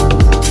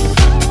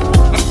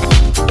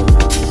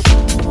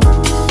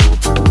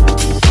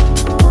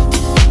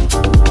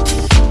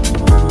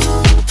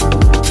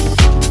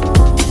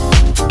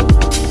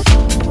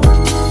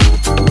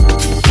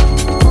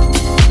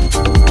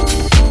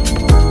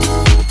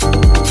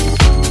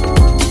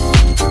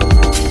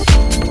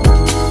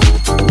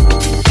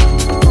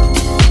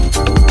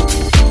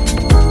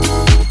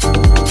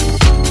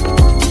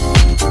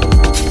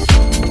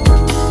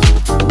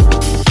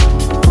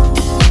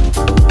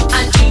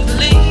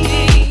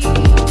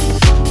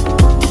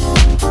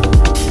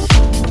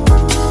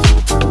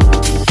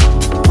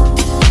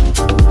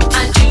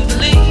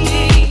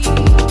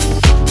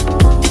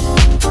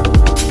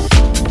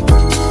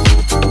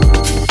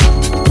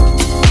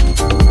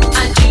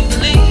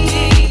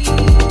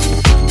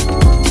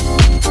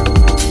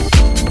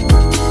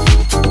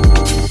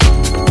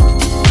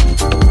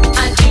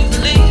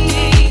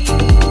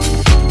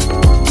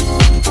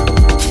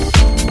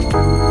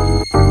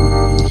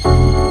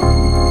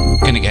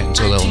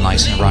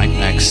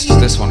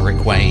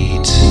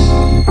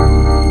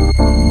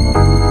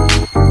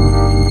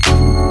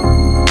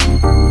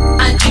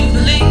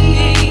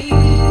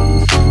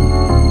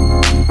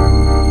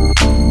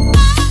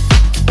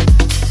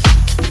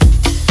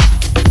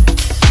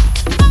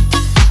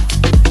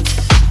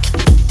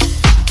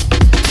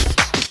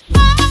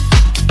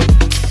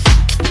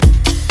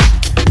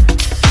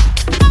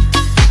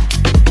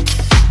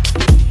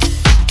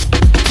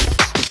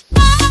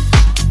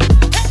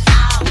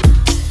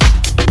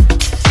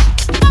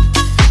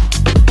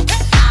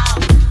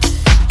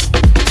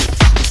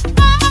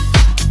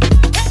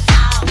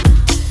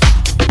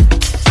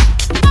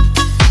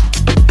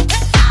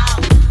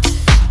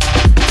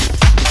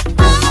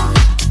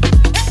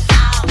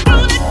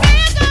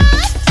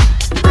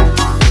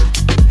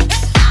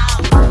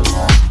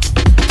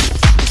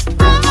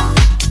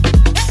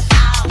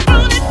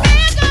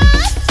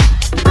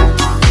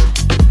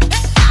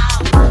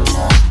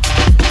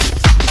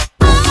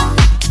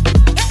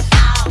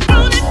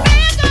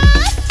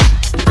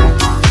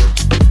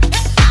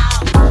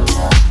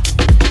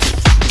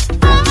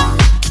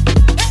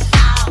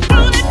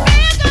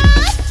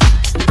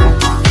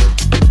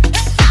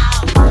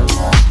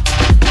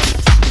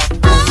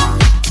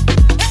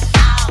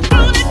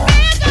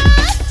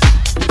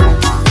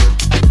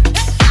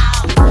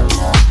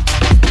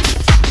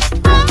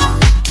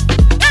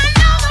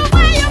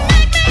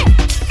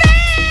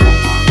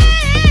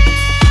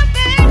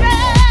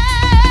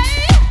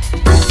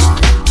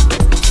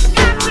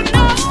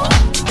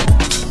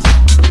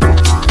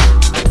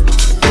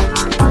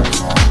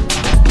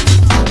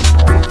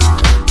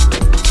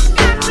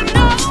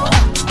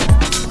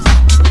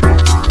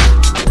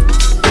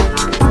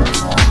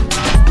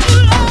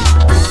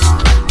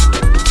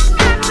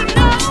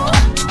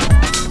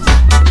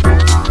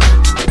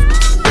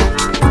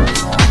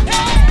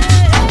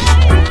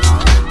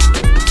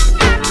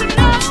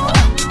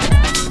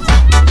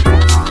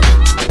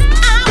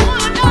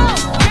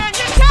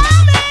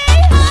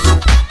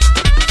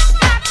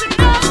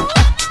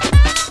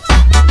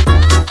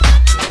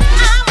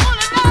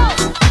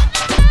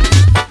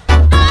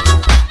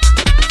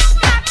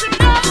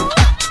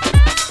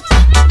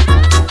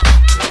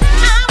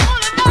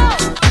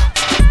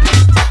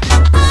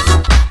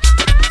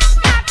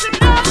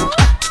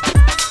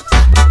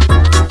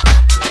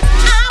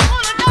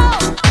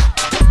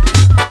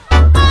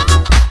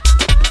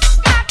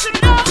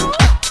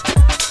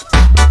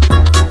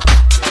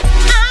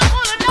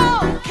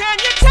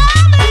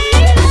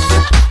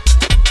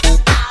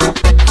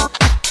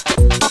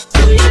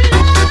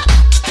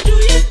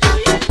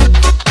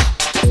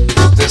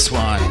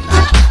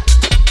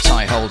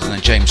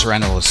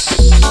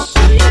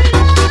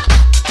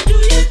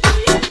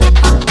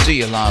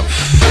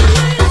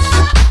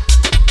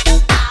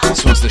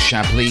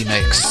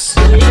 Mix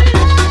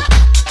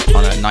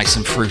on a nice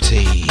and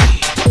fruity.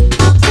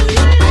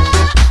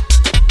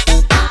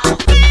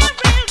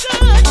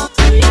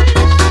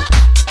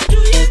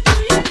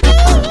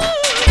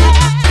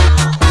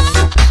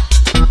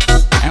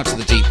 Out to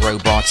the Deep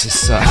Robots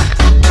is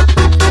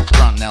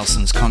Grant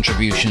Nelson's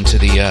contribution to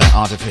the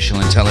artificial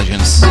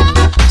intelligence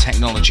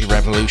technology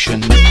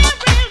revolution. It's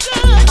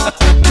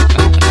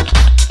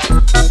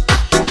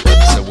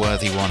a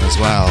worthy one as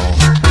well.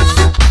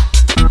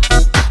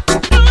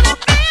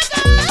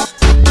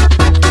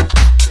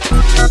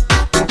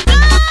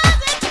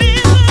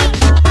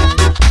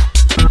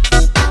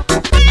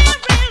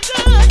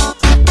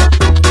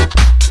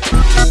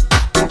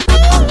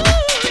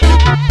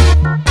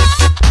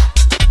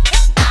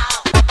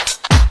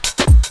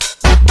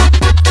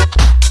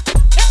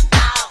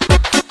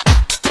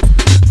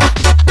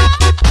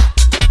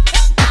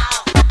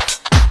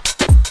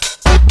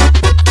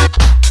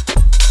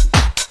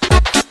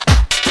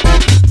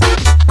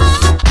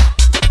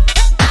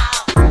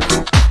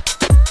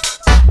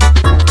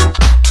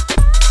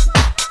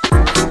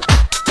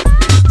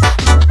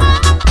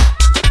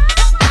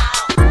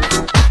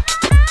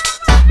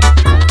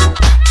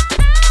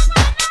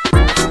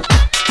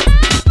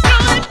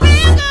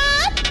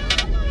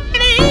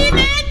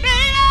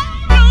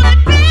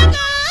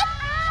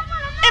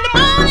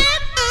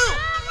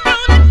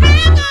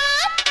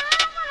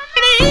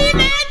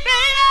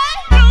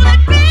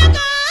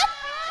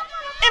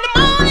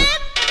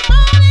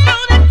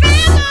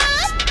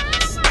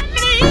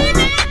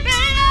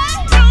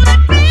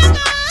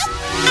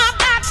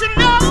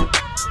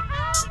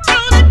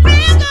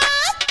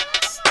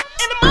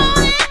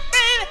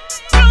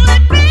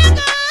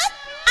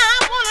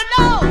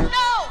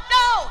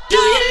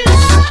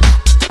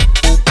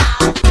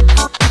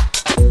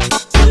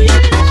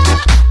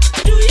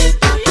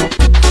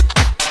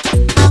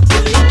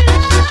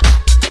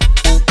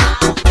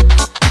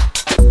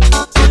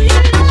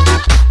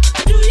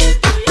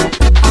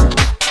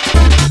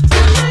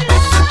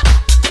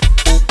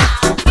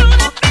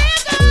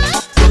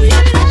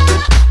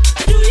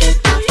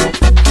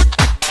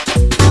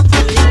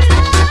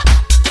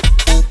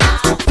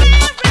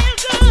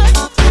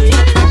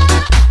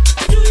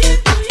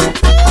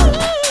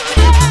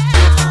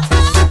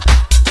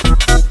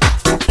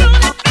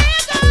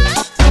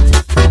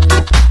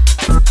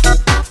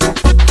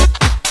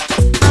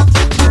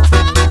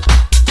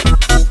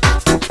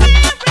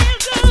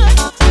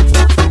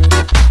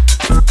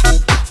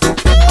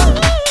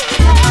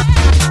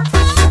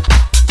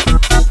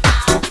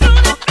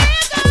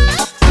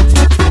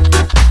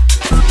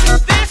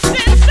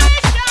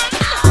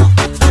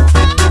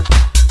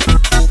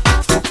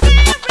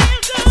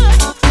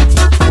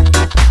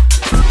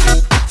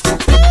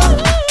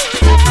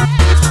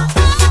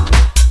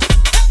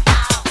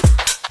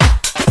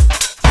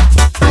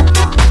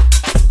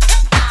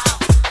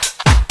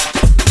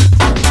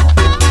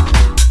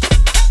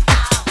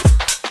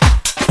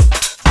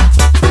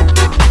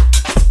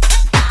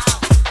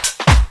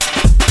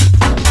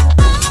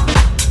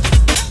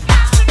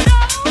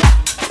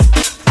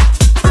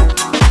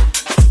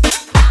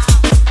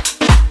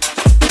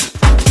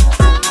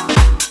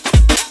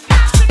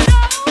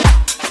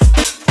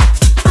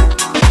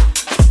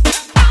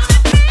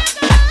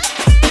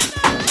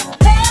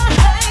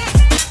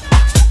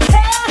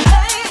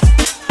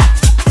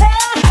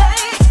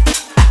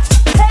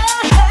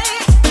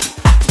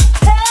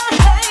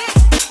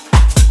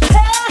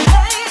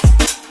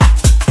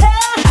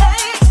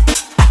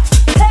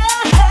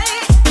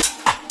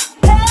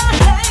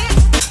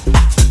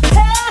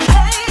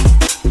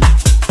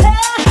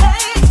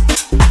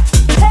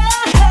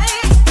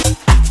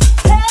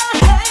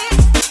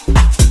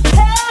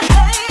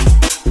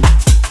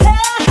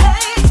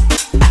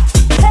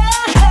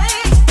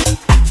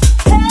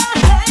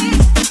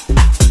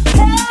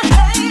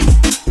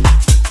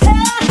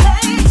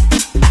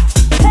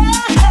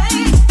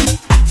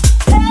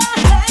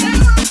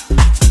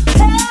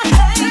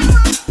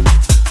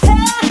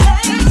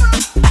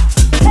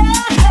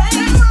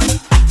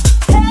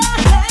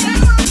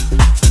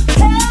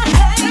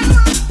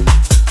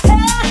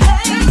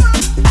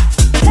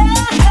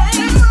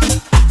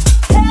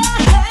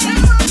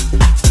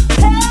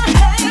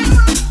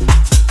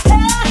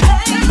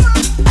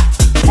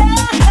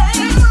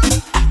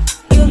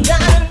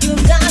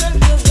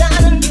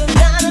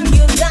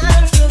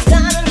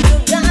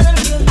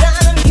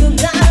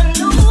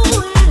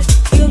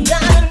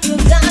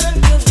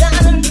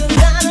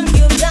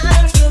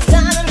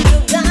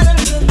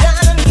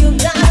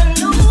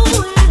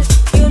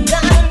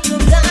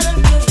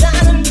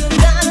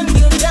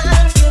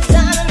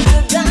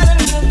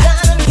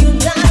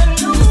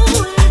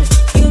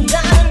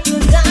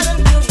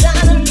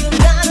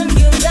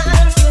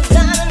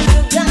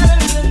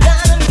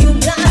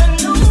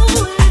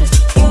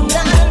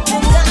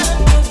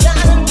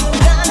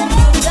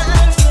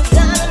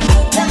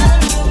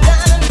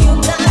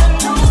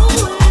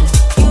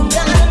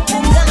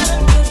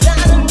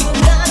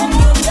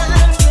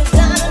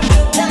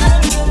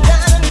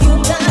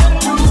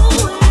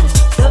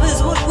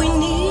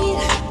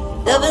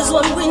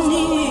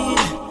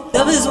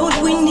 Love is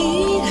what we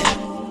need.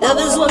 Love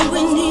is what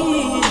we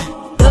need.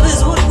 Love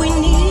is what we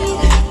need.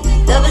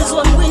 Love is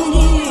what we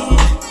need.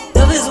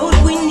 Love is what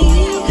we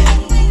need.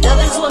 Love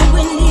is what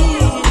we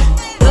need.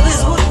 Love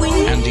is what we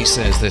need. Andy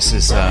says this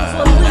is an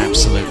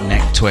absolute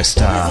neck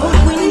twister.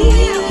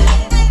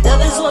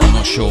 I'm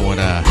not sure what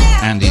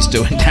Andy's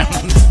doing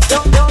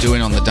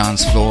doing on the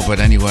dance floor, but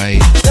anyway,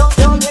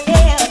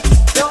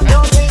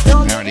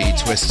 apparently he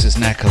twists his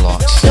neck a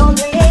lot.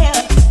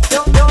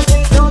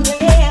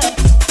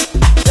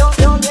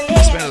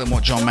 It's better than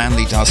what John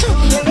Manley does.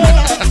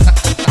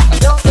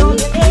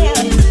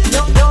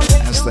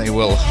 as they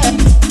will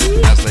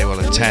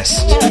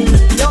attest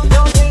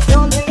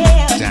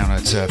down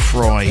at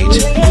Freud.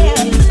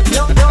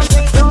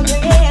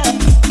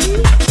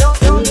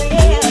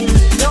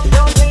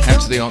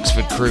 The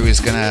Oxford crew is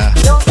they're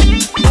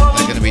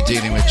gonna be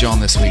dealing with John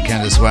this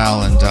weekend as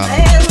well, and the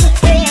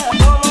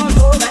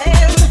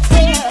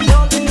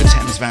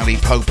Thames Valley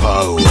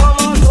Popo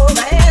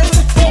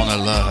on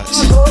alert.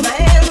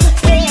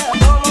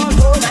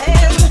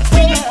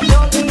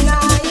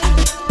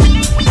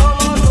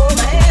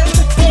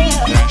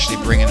 They're actually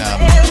bringing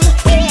up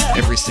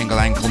every single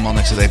ankle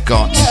monitor they've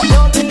got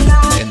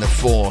in the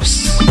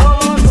force.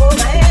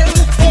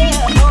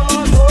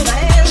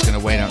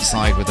 Wait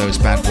outside with those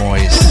bad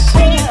boys,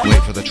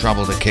 wait for the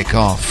trouble to kick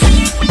off.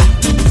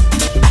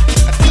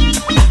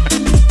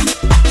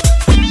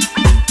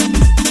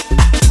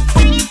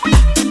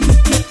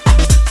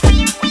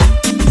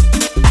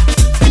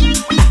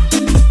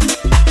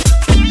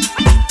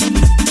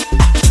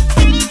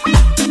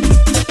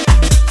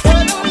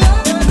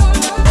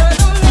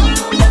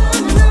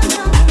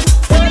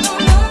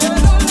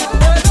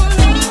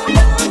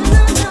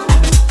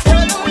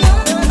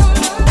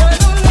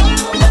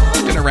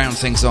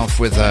 Things off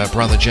with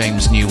Brother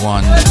James' new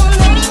one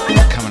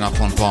coming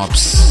up on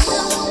Bob's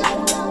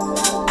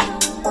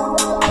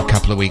a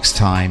couple of weeks'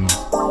 time.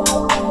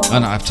 I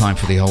don't have time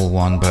for the whole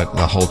one, but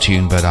the whole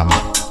tune, but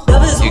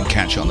you can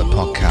catch it on the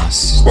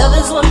podcast. Love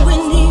is what we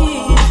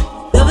need.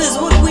 Love is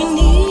what we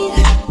need.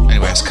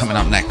 Anyway, it's coming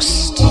up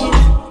next.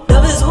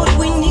 Love is what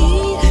we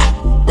need.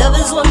 Love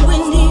is what we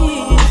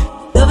need.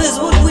 Love is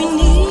what we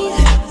need.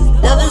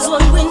 Love is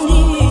what we need.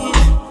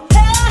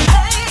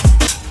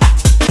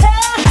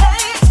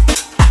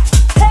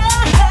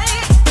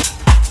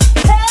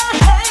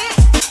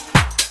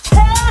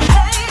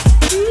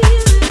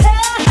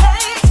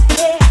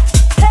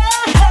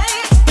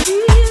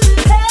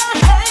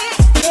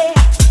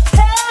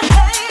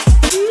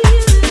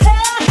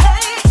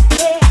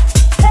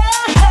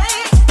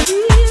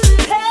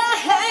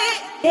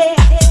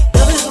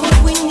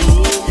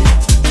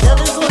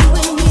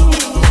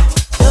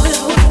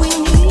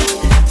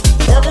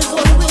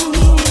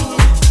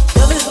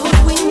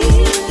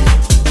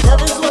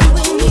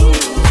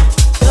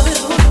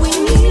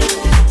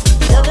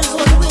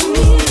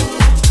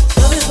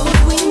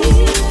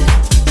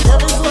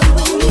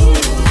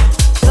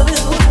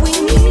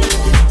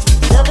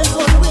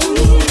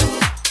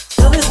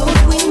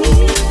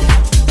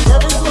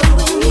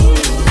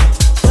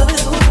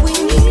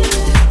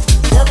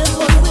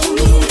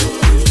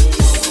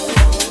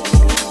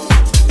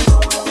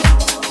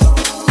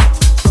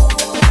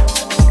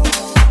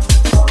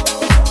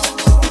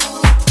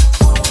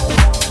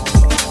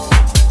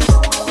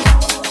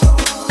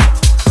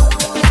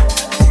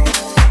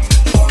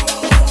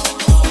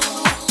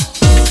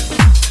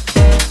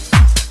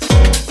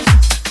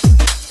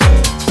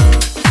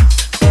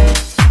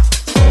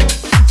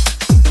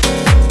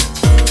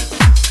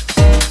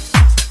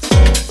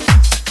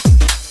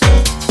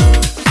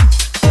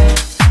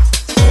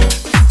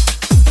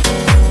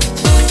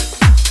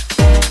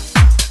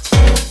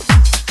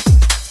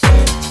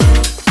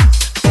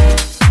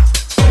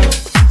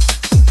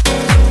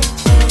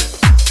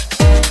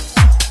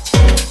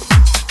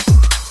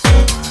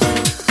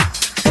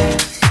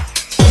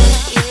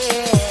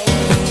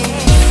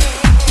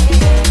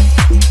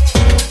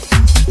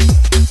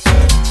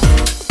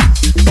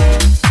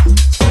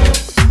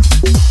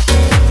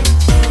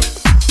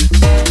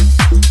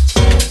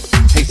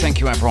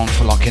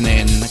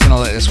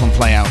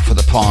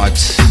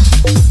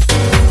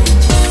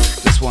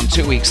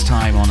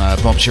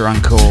 Your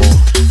uncle.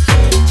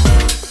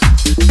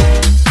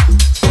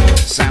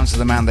 Sounds of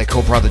the man they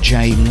call Brother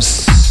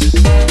James.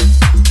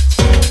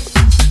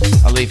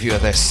 I'll leave you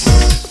with this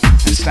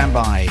and stand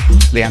by.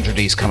 Leandro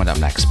D's coming up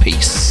next.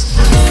 Peace.